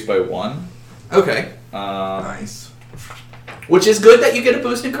each increase by 1. Okay, Nice. which is good that you get a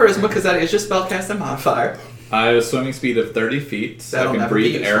boost in charisma because that is your spellcasting modifier. I have a swimming speed of 30 feet. So That'll I can never be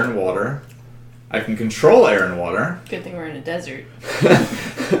breathe air useful. and water. I can control air and water. Good thing we're in a desert.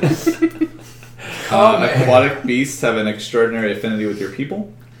 Aquatic beasts have an extraordinary affinity with your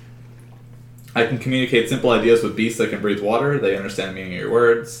people. I can communicate simple ideas with beasts that can breathe water. They understand the meaning of your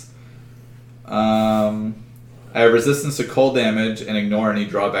words. I have resistance to cold damage and ignore any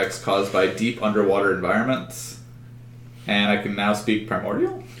drawbacks caused by deep underwater environments. And I can now speak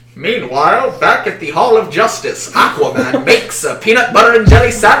Primordial. Meanwhile, back at the Hall of Justice, Aquaman makes a peanut butter and jelly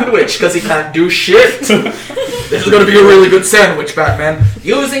sandwich because he can't do shit. This is going to be a really good sandwich, Batman.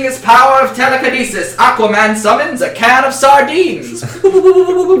 Using his power of telekinesis, Aquaman summons a can of sardines.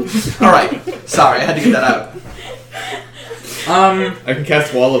 Alright, sorry, I had to get that out. I can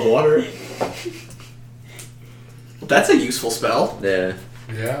cast Wall of Water. That's a useful spell. Yeah,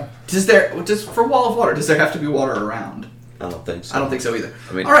 Yeah. Does for Wall of Water, does there have to be water around? I don't think so. I don't think so either.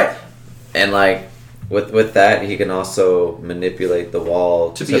 I mean, Alright, and like with that, he can also manipulate the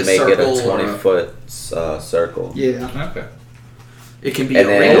wall To to be a make it circle a or 20-foot circle. yeah. Okay. It can be And a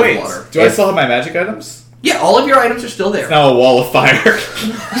then- ring Oh, of wait. water. Do I still have my magic items? Yeah, all of your items are still there. It's now a Wall of Fire.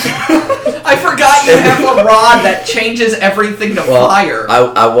 I forgot you have a rod that changes everything to Well, fire.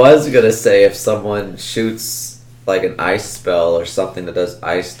 I was gonna say if someone shoots like an ice spell or something that does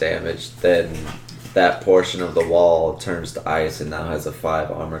ice damage, then that portion of the wall turns to ice and now has a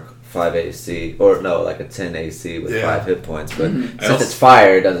 5 AC, or no, like a 10 AC with Yeah. 5 hit points. But Mhm. since it's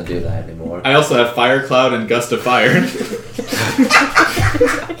fire, it doesn't do that anymore. I also have Fire Cloud and Gust of Fire.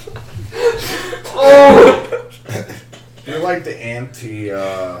 You're like the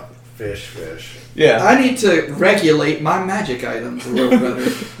anti-fish. Yeah. I need to regulate my magic items a little better.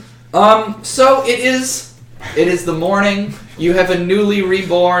 So it is the morning. You have a newly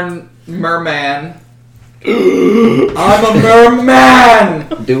reborn merman. I'm a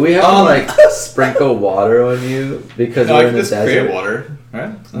merman! Do we have to like sprinkle water on you because No, I we're can in the just desert? create water,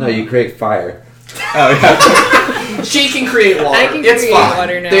 right? No, you create fire. Oh, yeah. She can create water. I can it's create fine.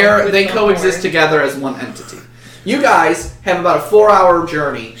 water now They with coexist horn. together as one entity. You guys have about a 4-hour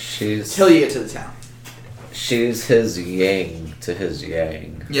journey She's till you get to the town. she's his yang to his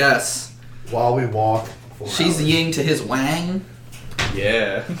yang. Yes. While we walk. 4 She's the hours. yin to his wang.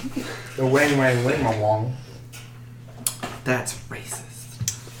 Yeah. The wang wang wing wong. That's racist.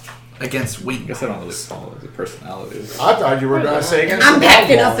 Against wing. I guess I don't really follow the personalities. I thought you were gonna say against I'm the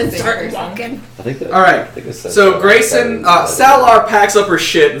packing wall up and wall. start walking. I think that. All right. I think it says So that. Grayson, Salar packs up her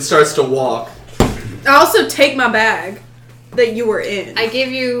shit and starts to walk. I also take my bag that you were in, I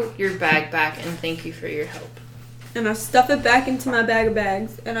give you your bag back and thank you for your help. and I stuff it back into my bag of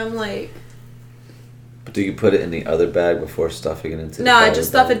bags, and I'm like, But do you put it in the other bag before stuffing it into? no, the I bag just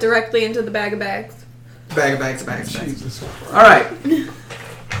of stuff it bags? directly into the bag of bags. Bag of bags, bags, bags. Jesus Christ. All right.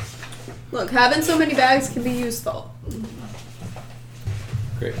 Look, having so many bags can be useful.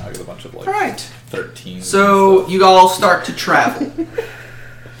 Great, now I get a bunch of like All right. 13. So you all start to travel.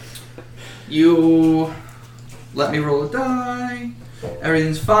 You let me roll a die.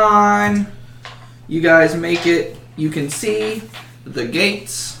 Everything's fine. You guys make it. You can see the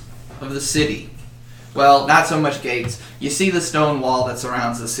gates of the city. Well, not so much gates. You see the stone wall that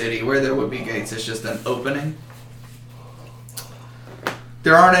surrounds the city. Where there would be gates, it's just an opening.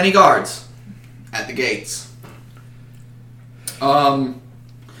 There aren't any guards at the gates.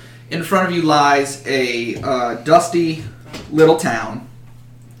 In front of you lies a dusty little town.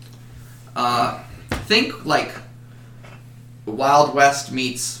 Think like Wild West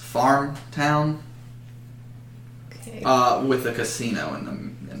meets farm town, Okay. with a casino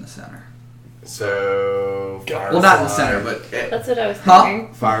in the center. So. Well, not in the center, but That's what I was Huh?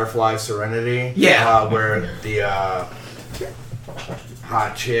 thinking. Firefly Serenity. Yeah. Where the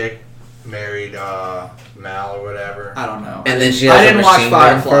hot chick married Mal or whatever. I don't know. And then she I has a didn't watch machine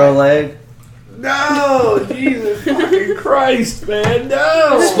gun for a Firefly. leg. No, Jesus fucking Christ, man,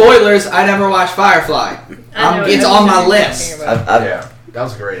 no. Spoilers! I never watched Firefly. I know It's what on my you're list. talking about. I've Yeah. That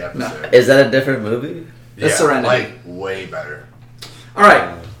was a great episode. No. Is that a different movie? Yeah, Serenity. like way better. All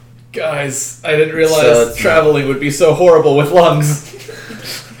right. Guys, I didn't realize traveling would be so horrible with lungs.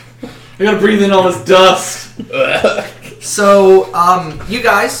 I gotta breathe in all this dust. So, you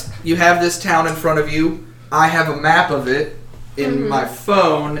guys, you have this town in front of you. I have a map of it in my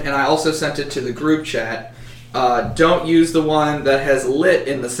phone, and I also sent it to the group chat. Don't use the one that has lit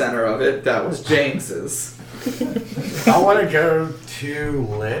in the center of it. That was James's. I want to go to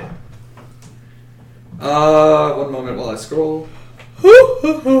lit. One moment while I scroll.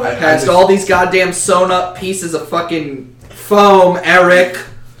 Past all these goddamn sewn up pieces of fucking foam, Eric.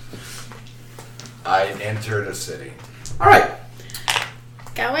 I entered a city. Alright.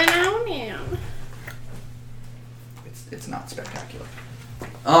 Going on now. It's not spectacular.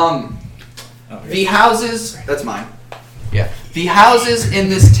 The houses... That's mine. Yeah. The houses in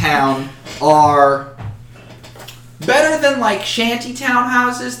this town are better than, like, shantytown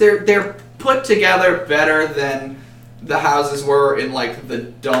houses. They're put together better than the houses were in, like, the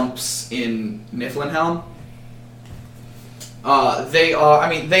dumps in Niflheim. They are... I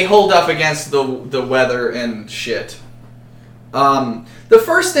mean, they hold up against the weather and shit. The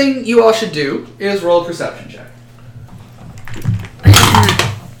first thing you all should do is roll a perception check.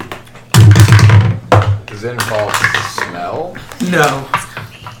 Does it involve smell? No.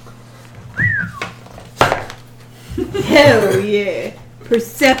 Hell yeah.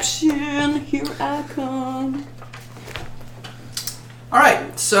 Perception, here I come.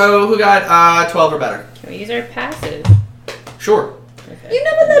 Alright, so who got 12 or better? Can we use our passive? Sure. Okay. You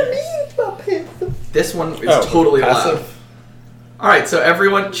never let me use my pencil. This one is totally passive. allowed. Alright, so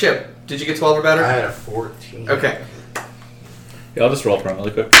everyone, Chip, did you get 12 or better? I had a 14. Okay. Yeah, I'll just roll for him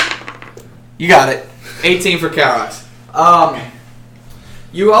really quick. You got it. 18 for Karox.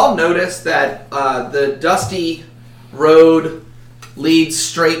 You all notice that the dusty road leads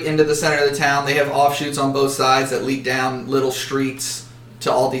straight into the center of the town. They have offshoots on both sides that lead down little streets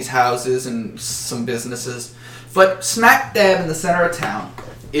to all these houses and some businesses. But smack dab in the center of town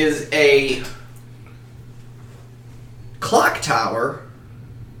is a clock tower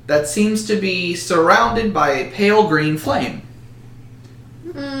that seems to be surrounded by a pale green flame.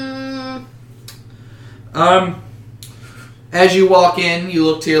 As you walk in, you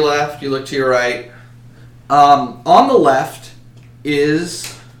look to your left, you look to your right. On the left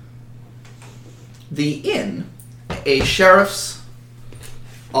is the inn, a sheriff's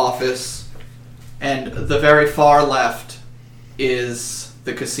office, and the very far left is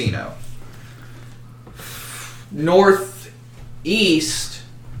the casino. Northeast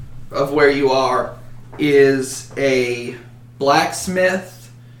of where you are is a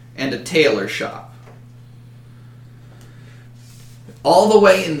blacksmith and a tailor shop. All the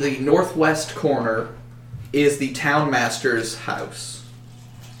way in the northwest corner is the townmaster's house.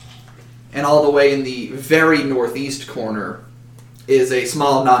 And all the way in the very northeast corner is a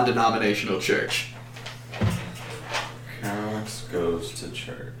small non-denominational church. Alex goes to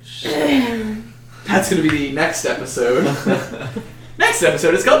church. That's going to be the next episode. Next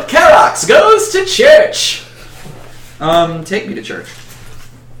episode is called Karox Goes to Church. Take me to church.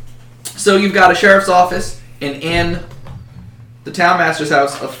 So you've got a sheriff's office, an inn, the townmaster's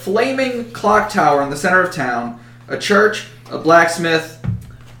house, a flaming clock tower in the center of town, a church, a blacksmith.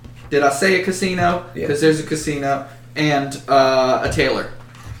 Did I say a casino? Because there's a casino. And a tailor.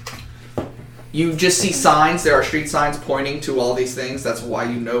 You just see signs. There are street signs pointing to all these things. That's why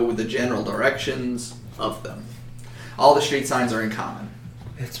you know the general directions of them. All the street signs are in common.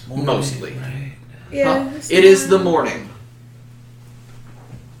 It's morning, mostly. Right? Yeah. It is the morning.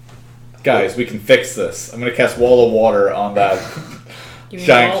 Guys, we can fix this. I'm gonna cast Wall of Water on that You mean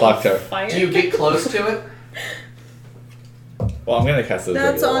giant wall clock of tower. fire? Do you get close to it? Well, I'm gonna cast those.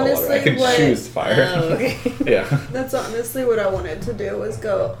 That's regular Wall of Water. I honestly can what- choose fire. Oh, okay. Yeah. That's honestly what I wanted to do, was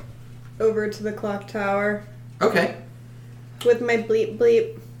go over to the clock tower Okay. with my bleep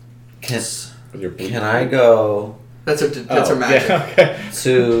bleep. With your bleep. Can I go That's a magic. Yeah, okay.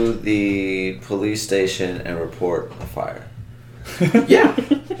 to the police station and report a fire? Yeah.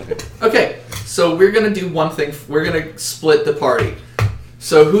 Okay, so we're going to do one thing. We're going to split the party.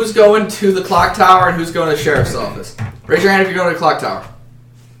 So who's going to the clock tower and who's going to the sheriff's office? Raise your hand if you're going to the clock tower.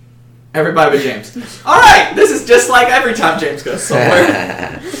 Everybody but James. Alright, this is just like every time James goes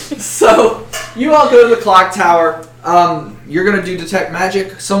somewhere. So, you all go to the clock tower. You're going to do detect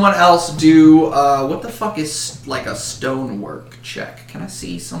magic. Someone else do, what the fuck is like a stonework check? Can I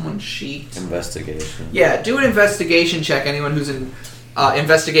see someone's sheet? Investigation. Yeah, do an investigation check. Anyone who's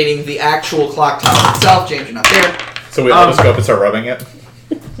investigating the actual clock tower itself. James, you're not there. So we all just go up and start rubbing it?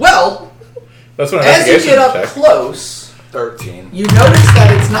 Well, That's what an as you investigation get up check. close, 13. You notice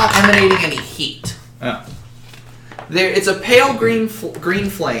that it's not emanating any heat. Oh. It's a pale green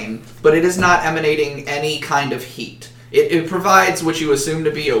flame, but it is not emanating any kind of heat. It provides what you assume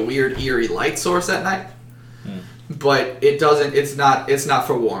to be a weird, eerie light source at night, but it doesn't. It's not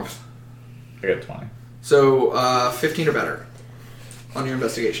for warmth. I got 20. So 15 or better on your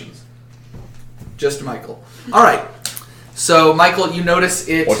investigations. Just Michael. All right. So Michael, you notice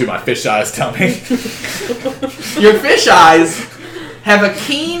it. What do my fish eyes tell me? Your fish eyes have a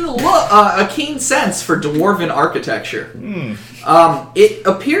keen sense for dwarven architecture. It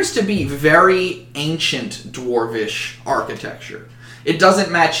appears to be very ancient dwarvish architecture. It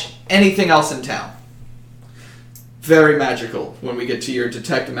doesn't match anything else in town. Very magical. When we get to your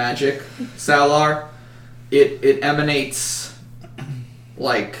detect magic, Salar, it emanates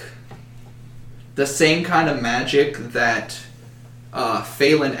like the same kind of magic that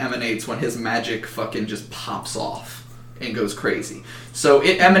Phelan emanates when his magic fucking just pops off and goes crazy. So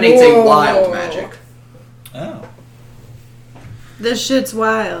it emanates a wild magic. Oh. This shit's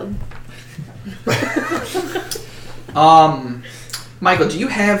wild. Michael, do you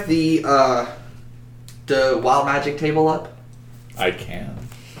have the wild magic table up? I can.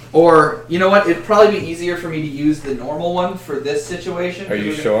 Or, you know what, it'd probably be easier for me to use the normal one for this situation. Are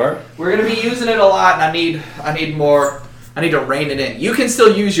you sure? We're going to be using it a lot, and I need more. I need to rein it in. You can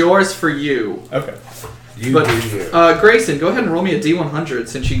still use yours for you. Okay. Grayson, go ahead and roll me a D100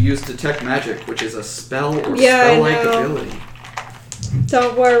 since you used Detect Magic, which is a spell or spell-like ability.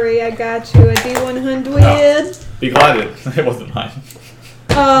 Don't worry, I got you a D100. Be glad it wasn't mine.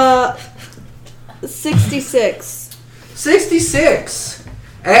 66. 66.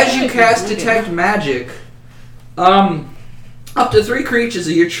 As you cast Detect Magic, up to 3 creatures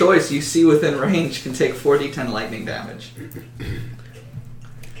of your choice you see within range can take 4d10 lightning damage.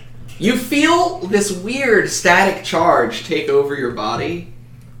 You feel this weird static charge take over your body,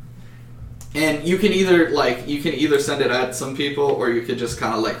 and you can either send it at some people, or you could just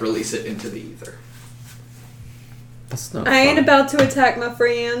kind of release it into the ether. That's not I ain't fun. about to attack my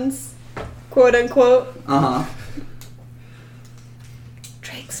friends, quote unquote.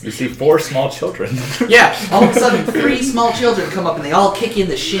 You see 4 small children. Yeah, all of a sudden 3 small children come up and they all kick you in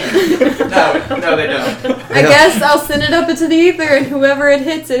the shin. No, they don't. I guess I'll send it up into the ether, and whoever it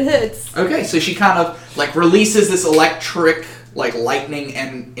hits, it hits. Okay, so she kind of releases this electric lightning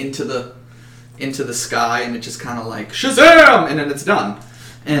and into the sky, and it just kind of Shazam, and then it's done.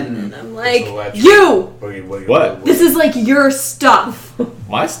 And I'm like, electric. you! What? This is your stuff.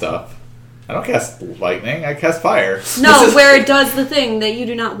 My stuff? I don't cast lightning, I cast fire. No, where it does the thing that you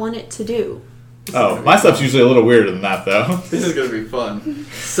do not want it to do. Oh, my stuff's usually a little weirder than that, though. This is gonna be fun.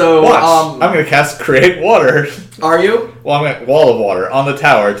 So, watch. I'm gonna cast Create Water. Are you? Well, I'm gonna Wall of Water on the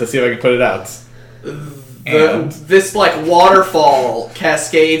tower to see if I can put it out. This waterfall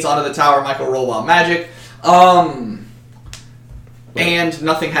cascades onto the tower. Michael, roll wild magic. And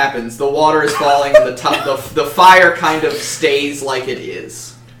nothing happens. The water is falling. The fire kind of stays like it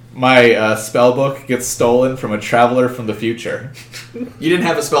is. My spell book gets stolen from a traveler from the future. You didn't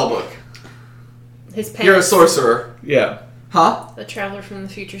have a spell book. His pants. You're a sorcerer. Yeah. Huh? The traveler from the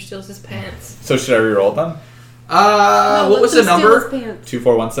future steals his pants. So should I reroll them? What was the number?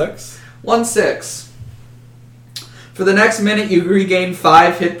 2416. 16. For the next minute, you regain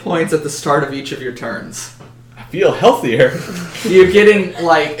 5 hit points at the start of each of your turns. I feel healthier. You're getting,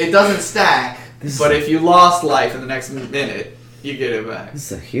 it doesn't stack, but if you lost life in the next minute, you get it back.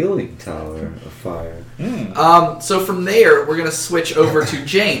 This is a healing tower of fire. So from there, we're going to switch over to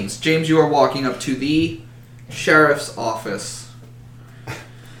James. James, you are walking up to the sheriff's office.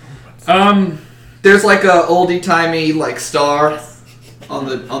 There's a oldie-timey star on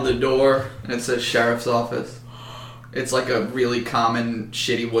the door, and it says sheriff's office. It's a really common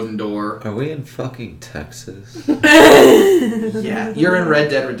shitty wooden door. Are we in fucking Texas? Yeah, you're in Red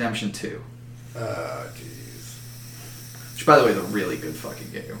Dead Redemption 2. Jeez. Which, by the way, is a really good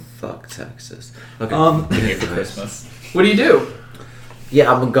fucking game. Fuck Texas. Okay. Give me for Christmas. What do you do?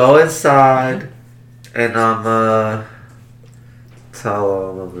 Yeah, I'm gonna go inside, and I'm tell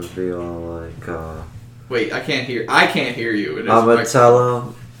him. I'm gonna be all Wait, I can't hear you. It is I'm gonna tell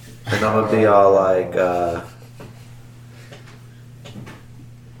him, and I'm gonna be all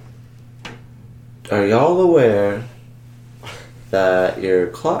are y'all aware that your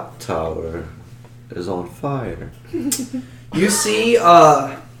clock tower is on fire? You see,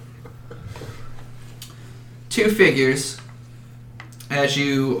 2 figures as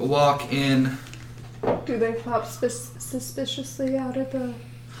you walk in. Do they pop suspiciously out of the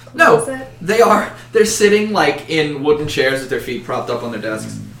No, closet? they're sitting in wooden chairs with their feet propped up on their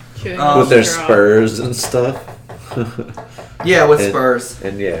desks. With their spurs and stuff. Yeah, with spurs.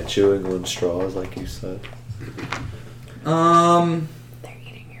 And yeah, chewing on straws, like you said. They're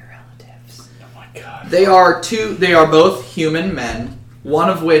eating your relatives. Oh my god. They are both human men, one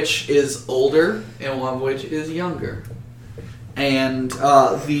of which is older and one of which is younger. And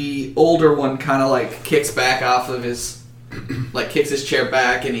the older one kind of like kicks back off of his, like kicks his chair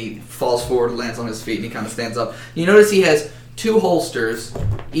back, and he falls forward, lands on his feet, and he kind of stands up. You notice he has 2 holsters,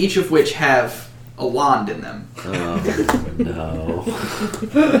 each of which have a wand in them. Oh, no.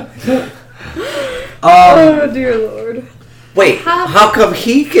 Oh, dear Lord. Wait, how come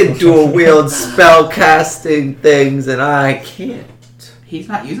he can dual wield spell casting things and I can't? He's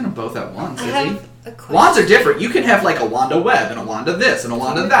not using them both at once, I is have he? a question. Wands are different. You can have like a wand of web and a wand of this and a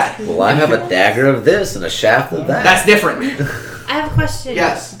wand of that. Well, I have a dagger of this and a shaft of that. That's different. I have a question.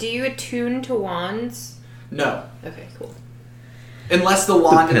 Yes. Do you attune to wands? No. Okay, cool. Unless the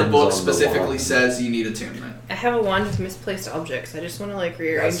wand in the Depends book on the specifically wand. says you need attunement. I have a wand with misplaced objects. I just want to like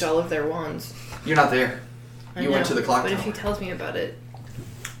rearrange Yes. all of their wands. You're not there. I You know, went to the clock But if tower. he tells me about it,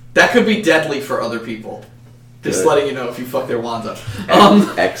 That could be deadly for other people. Just Good. letting you know if you fuck their wands up.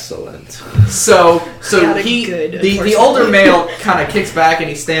 Excellent. So Got a he good, the unfortunately. older male kind of kicks back and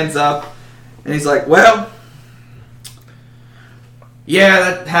he stands up and he's like, "Well, yeah,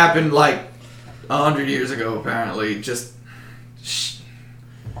 that happened like 100 years ago. Apparently, just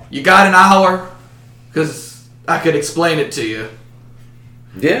you got an hour, because I could explain it to you.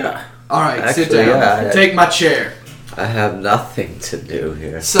 Yeah. All right, sit Actually, down. yeah, Take my chair." I have nothing to do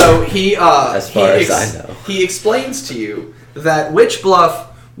here. So he, As far as I know. he explains to you that Witch Bluff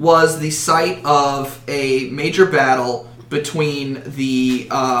was the site of a major battle between the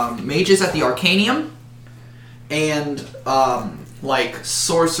mages at the Arcanium and like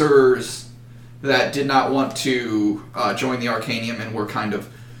sorcerers that did not want to join the Arcanium and were kind of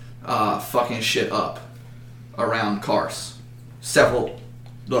fucking shit up around Kars several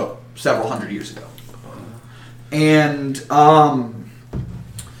hundred years ago. And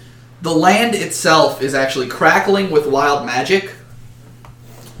the land itself is actually crackling with wild magic.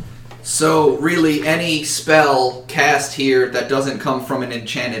 So really any spell cast here that doesn't come from an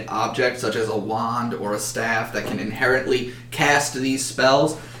enchanted object, such as a wand or a staff that can inherently cast these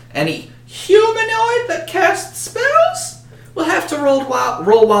spells, any humanoid that casts spells will have to roll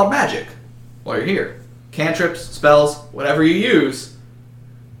wild magic while you're here. Cantrips, spells, whatever you use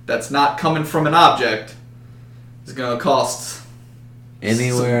that's not coming from an object is going to cost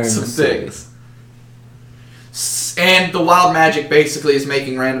Anywhere some in the city. things. And the wild magic basically is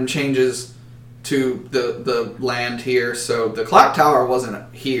making random changes to the land here. So the clock tower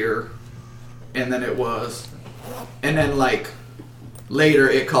wasn't here, and then it was. And then, like, later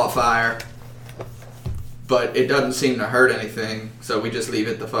it caught fire. But it doesn't seem to hurt anything, so we just leave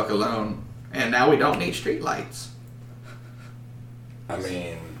it the fuck alone. And now we don't need streetlights. I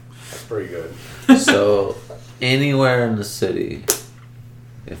mean, that's pretty good. So, anywhere in the city,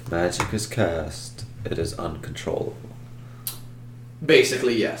 if magic is cast, it is uncontrollable.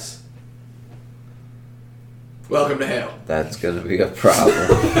 Basically, yes. Welcome to hell. That's gonna be a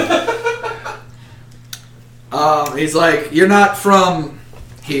problem. He's like, you're not from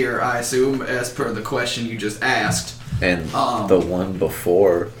here, I assume, as per the question you just asked. And the one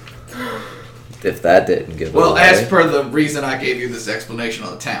before, if that didn't give it Well, away. as per the reason I gave you this explanation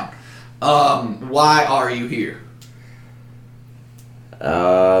of the town. Why are you here?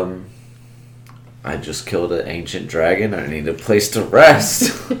 I just killed an ancient dragon. I need a place to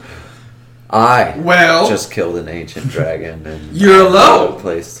rest. I just killed an ancient dragon, and you're I need alone. a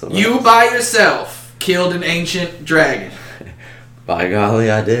place to rest. You by yourself killed an ancient dragon. By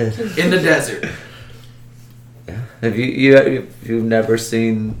golly, I did. In the desert. Yeah. Have you've never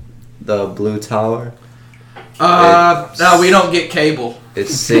seen the Blue Tower? No, we don't get cable. It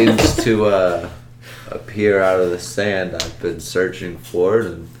seems to appear out of the sand. I've been searching for it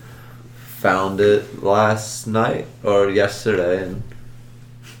and found it last night or yesterday and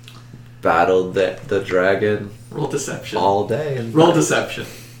battled the dragon. Roll deception. All day. And Roll deception.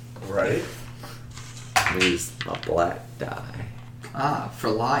 Right? Use a black die. For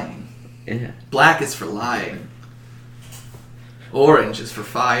lying. Yeah. Black is for lying. Orange is for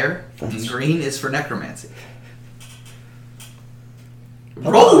fire. That's And green is for necromancy.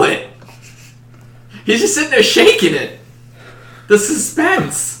 Roll it! He's just sitting there shaking it. The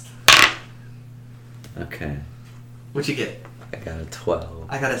suspense. Okay. What'd you get? I got a 12.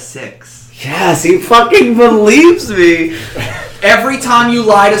 I got a 6. Yes, he fucking believes me. Every time you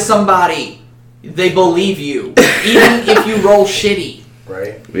lie to somebody, they believe you. Even if you roll shitty.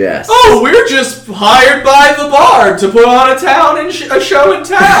 right? Yes. Oh, we're just hired by the bard to put on a show in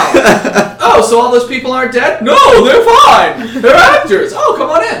town. Oh, so all those people aren't dead? No, they're fine. They're actors. Oh, come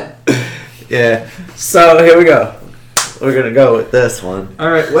on in. Yeah. So here we go. We're gonna go with this one.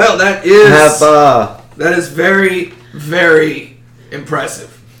 All right. Well, that is very, very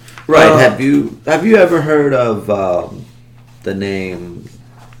impressive. Right. Have you ever heard of the name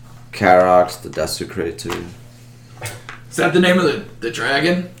Karox the Desecrator? Is that the name of the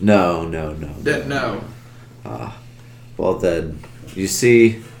dragon? No. No. Well then, you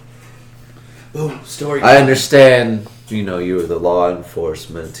see. Ooh, story. I understand. You were the law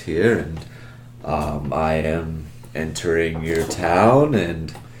enforcement here, and I am entering your town,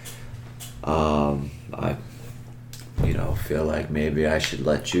 and I feel like maybe I should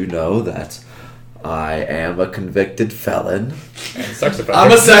let you know that I am a convicted felon. And sex offender.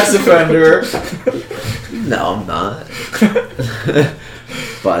 I'm a sex offender. No, I'm not.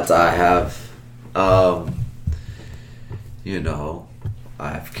 But I have,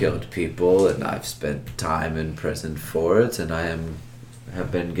 I've killed people and I've spent time in prison for it, and I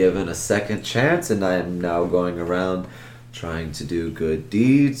have been given a second chance, and I am now going around trying to do good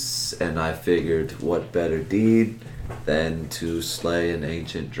deeds, and I figured what better deed than to slay an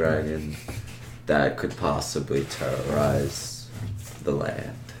ancient dragon that could possibly terrorize the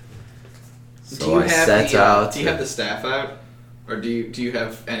land. So do you have out. Do you have the staff out, or do you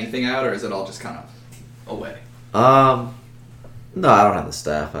have anything out, or is it all just kind of away? No, I don't have the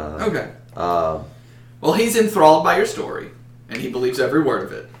staff out. Okay. Well, he's enthralled by your story, and he believes every word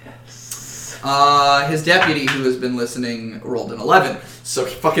of it. His deputy, who has been listening, rolled an 11, so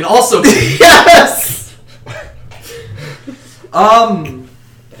he fucking also believes. Yes.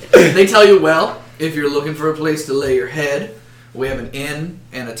 They tell you, well, if you're looking for a place to lay your head, we have an inn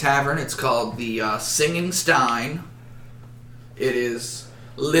and a tavern. It's called the Singing Stein. It is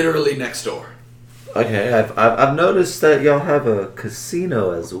literally next door. Okay, I've noticed that y'all have a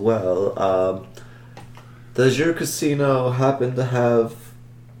casino as well. Does your casino happen to have,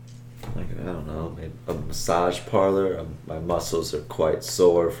 like, I don't know, maybe a massage parlor? My muscles are quite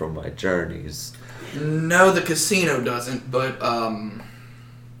sore from my journeys. No, the casino doesn't, but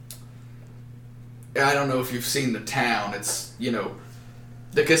I don't know if you've seen the town. It's,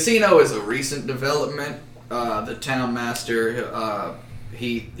 the casino is a recent development. The town master,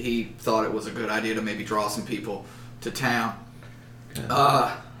 he thought it was a good idea to maybe draw some people to town.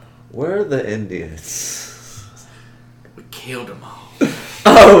 Okay. Where are the Indians? We killed them all.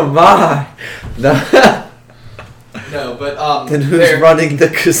 Oh my! No, no, but then who's running the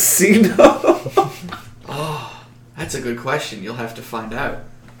casino? Oh, that's a good question. You'll have to find out.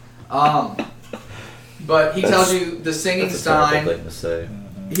 But he tells you the Singing Stein. Thing to say.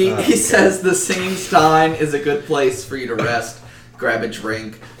 He says the Singing Stein is a good place for you to rest, grab a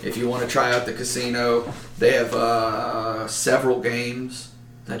drink. If you want to try out the casino, they have several games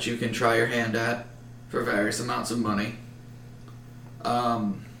that you can try your hand at for various amounts of money.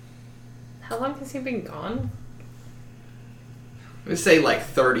 How long has he been gone? I would say like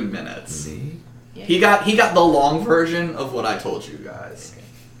 30 minutes. Yeah. He got the long version of what I told you guys.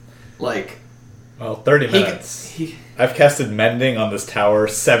 Like, well, 30 minutes. I've casted Mending on this tower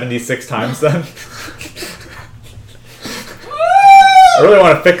 76 times then. I really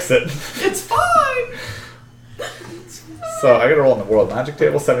want to fix it. It's fine. So I gotta roll on the world magic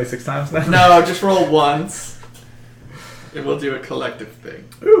table 76 times now? No, just roll once. And we'll do a collective thing.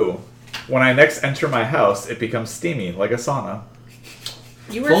 Ooh. When I next enter my house, it becomes steamy, like a sauna.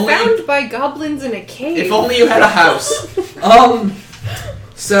 You were found by goblins in a cave. If only you had a house.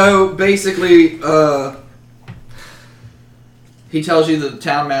 So basically, he tells you the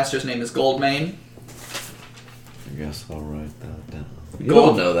town master's name is Goldmane. I guess I'll write that down. You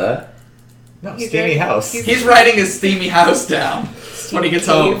don't know that. No, steamy house. He's writing his steamy house down when he gets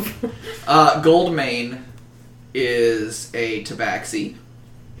home. Goldmane is a tabaxi.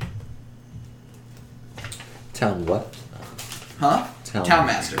 Town what? Huh? Town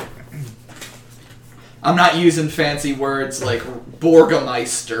master. I'm not using fancy words like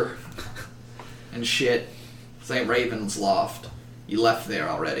Borgmeister and shit. This ain't Ravensloft. You left there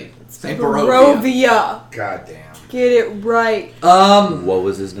already. This ain't Barovia. Goddamn. Get it right. What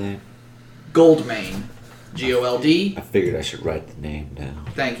was his name? Goldmane. G-O-L-D. I figured I should write the name down.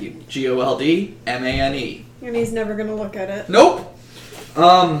 Thank you. G-O-L-D-M-A-N-E. And he's never gonna look at it. Nope.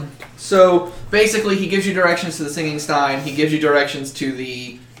 So basically, he gives you directions to the Singing Stein. He gives you directions to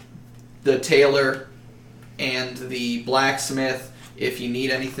the tailor and the blacksmith if you need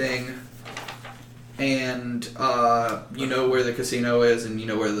anything. And you know where the casino is, and you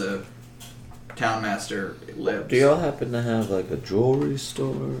know where the townmaster lives. Do y'all happen to have like a jewelry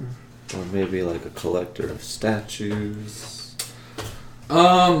store? Or maybe like a collector of statues?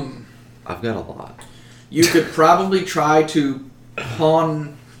 I've got a lot. You could probably try to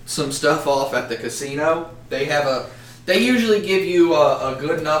pawn some stuff off at the casino. They usually give you a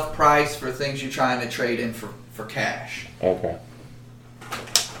good enough price for things you're trying to trade in for cash. Okay.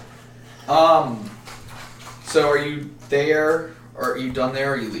 So are you there, or are you done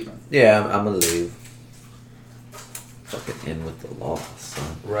there, or are you leaving? Yeah, I'm gonna leave. Fucking in with the law,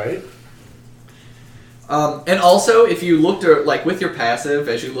 son. Right? And also, if you looked at, like, with your passive,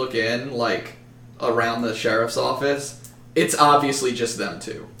 as you look in, like, around the sheriff's office, it's obviously just them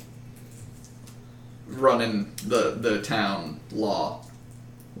two running the town law.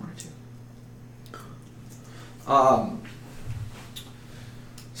 One or two.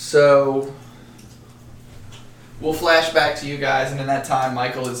 So we'll flash back to you guys, and in that time,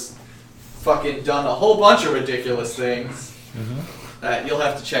 Michael has fucking done a whole bunch of ridiculous things that you'll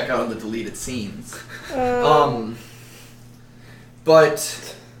have to check out in the deleted scenes.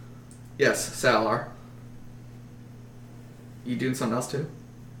 But yes, Salar, you doing something else too?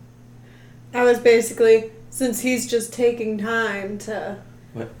 I was basically, since he's just taking time to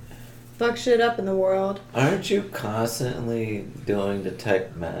fuck shit up in the world. Aren't you constantly doing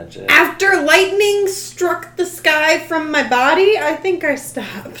detect magic? After lightning struck the sky from my body, I think I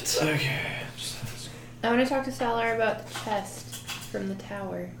stopped. Okay. I want to talk to Salar about the chest from the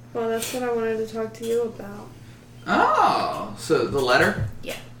tower. Well, that's what I wanted to talk to you about. Oh, so the letter?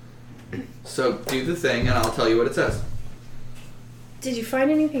 Yeah. So do the thing, and I'll tell you what it says. Did you find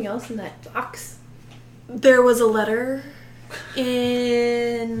anything else in that box? There was a letter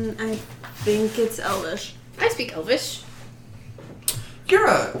in, I think it's Elvish. I speak Elvish.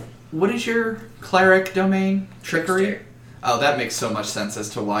 What is your cleric domain? Trickery? Trickster. Oh, that makes so much sense as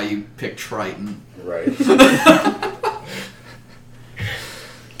to why you picked Triton. Right.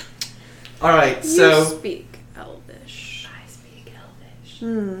 Alright, so... You speak Elvish. I speak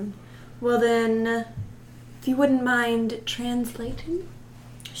Elvish. Well then, if you wouldn't mind translating?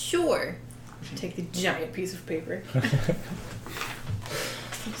 Sure. Take the giant piece of paper.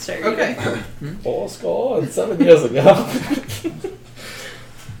 Start Okay. Boss gone 7 years ago.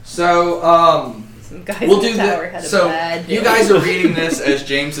 So, Some guys we'll in do the tower that. had a So, bad day. you guys are reading this as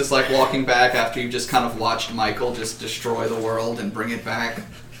James is like walking back after you just kind of watched Michael just destroy the world and bring it back,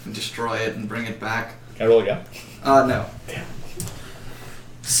 and destroy it and bring it back. Can I roll again? No.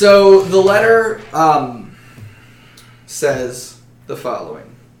 So the letter says the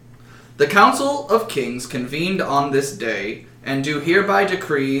following: The Council of Kings convened on this day, and do hereby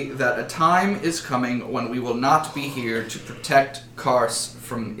decree that a time is coming when we will not be here to protect Kars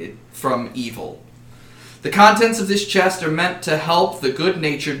from evil. The contents of this chest are meant to help the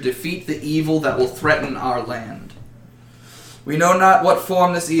good-natured defeat the evil that will threaten our land. We know not what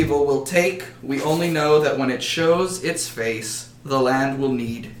form this evil will take. We only know that when it shows its face, the land will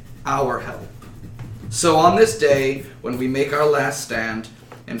need our help. So on this day, when we make our last stand,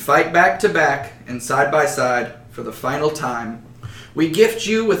 and fight back to back and side by side for the final time, we gift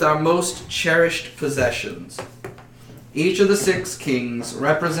you with our most cherished possessions. Each of the 6 kings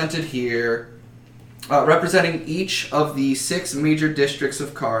represented here, representing each of the 6 major districts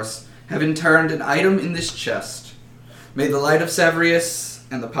of Kars, have interned an item in this chest. May the light of Severius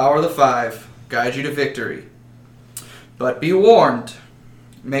and the power of the 5 guide you to victory. But be warned,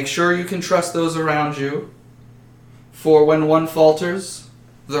 make sure you can trust those around you, for when one falters,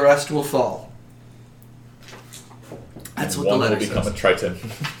 the rest will fall. That's what the letter says. One will become a Triton.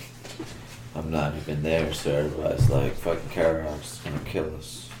 I'm not even there, so everybody's like, fucking Karak's gonna kill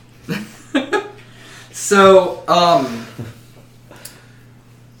us. So,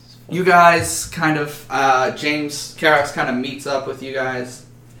 you guys kind of, James Karak's kind of meets up with you guys,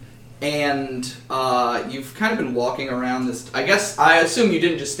 and you've kind of been walking around this. I assume you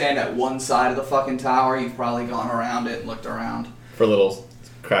didn't just stand at one side of the fucking tower. You've probably gone around it and looked around. For little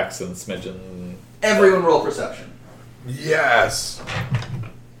cracks and smidgen. Everyone roll perception. Yes.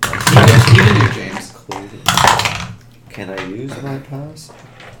 Even you, James. Can I use my pass?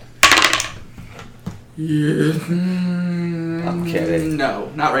 I'm kidding. No,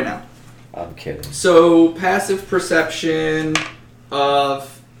 not right now. I'm kidding. So, passive perception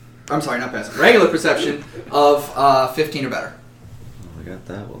of... I'm sorry, not passive. Regular perception of 15 or better. Oh, I got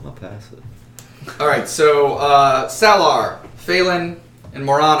that with my passive. Alright, so Salar, Phelan, and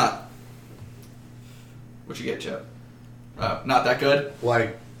Morana. What'd you get, Chip? Not that good?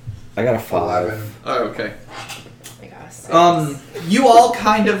 Like, I got a 5. 11. Oh, okay. I got a 6. You all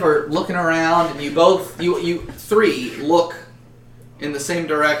kind of are looking around, and you 3 look in the same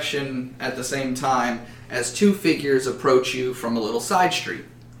direction at the same time as two figures approach you from a little side street.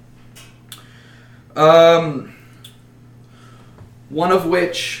 One of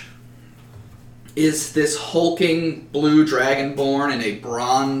which is this hulking blue dragonborn in a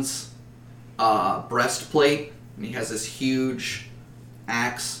bronze breastplate. And he has this huge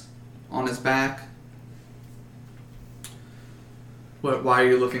axe on his back. Why are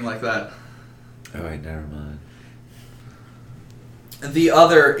you looking like that? Oh, wait, never mind. The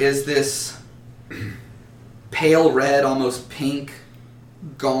other is this pale red, almost pink,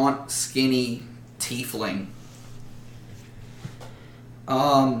 gaunt, skinny tiefling.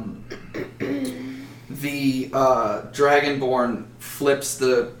 The Dragonborn flips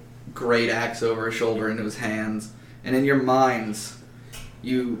the great axe over his shoulder into his hands, and in your minds,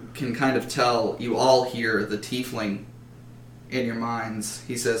 you can kind of tell, you all hear the tiefling in your minds.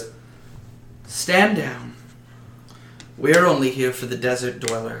 He says, "Stand down. We're only here for the desert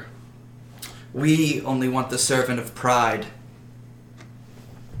dweller. We only want the servant of pride.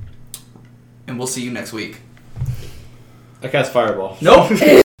 And we'll see you next week." I cast Fireball. Nope.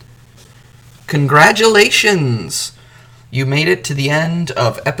 Congratulations! You made it to the end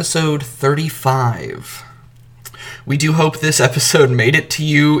of episode 35. We do hope this episode made it to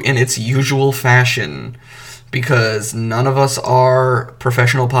you in its usual fashion, because none of us are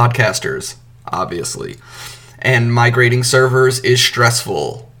professional podcasters, obviously. And migrating servers is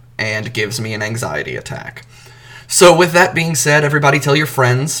stressful and gives me an anxiety attack. So with that being said, everybody tell your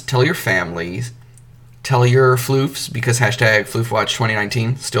friends, tell your families, tell your floofs, because hashtag FloofWatch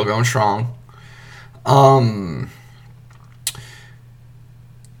 2019 still going strong.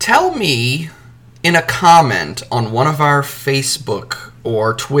 Tell me in a comment on one of our Facebook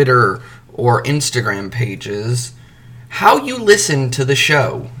or Twitter or Instagram pages how you listen to the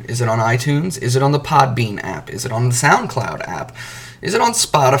show. Is it on iTunes? Is it on the Podbean app? Is it on the SoundCloud app? Is it on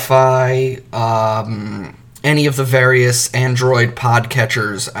Spotify? Any of the various Android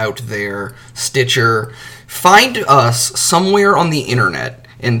podcatchers out there, Stitcher. Find us somewhere on the internet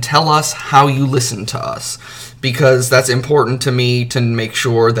and tell us how you listen to us, because that's important to me to make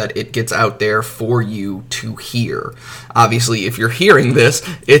sure that it gets out there for you to hear. Obviously, if you're hearing this,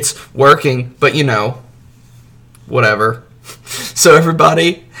 it's working, but whatever. So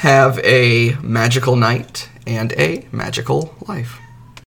everybody, have a magical night and a magical life.